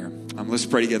information there. Let's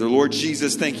pray together. Lord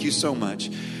Jesus, thank you so much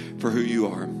for who you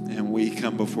are, and we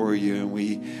come before you and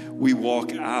we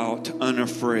walk out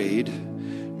unafraid,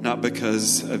 not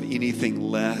because of anything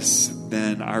less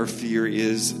than our fear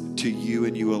is to you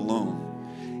and you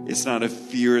alone. It's not a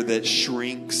fear that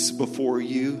shrinks before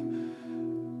you,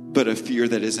 but a fear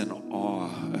that is in awe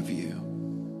of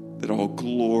you. That all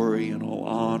glory and all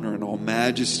honor and all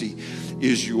majesty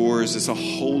is yours. It's a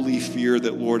holy fear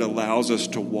that, Lord, allows us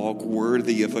to walk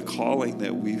worthy of the calling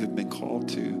that we have been called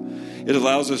to. It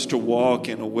allows us to walk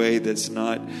in a way that's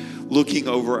not looking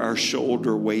over our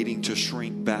shoulder, waiting to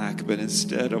shrink back, but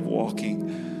instead of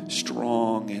walking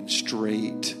strong and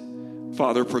straight,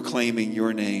 Father, proclaiming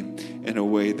your name in a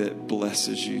way that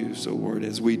blesses you. So, Lord,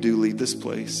 as we do leave this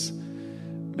place,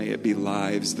 may it be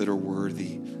lives that are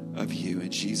worthy of you.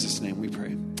 In Jesus' name we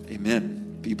pray.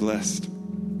 Amen. Be blessed.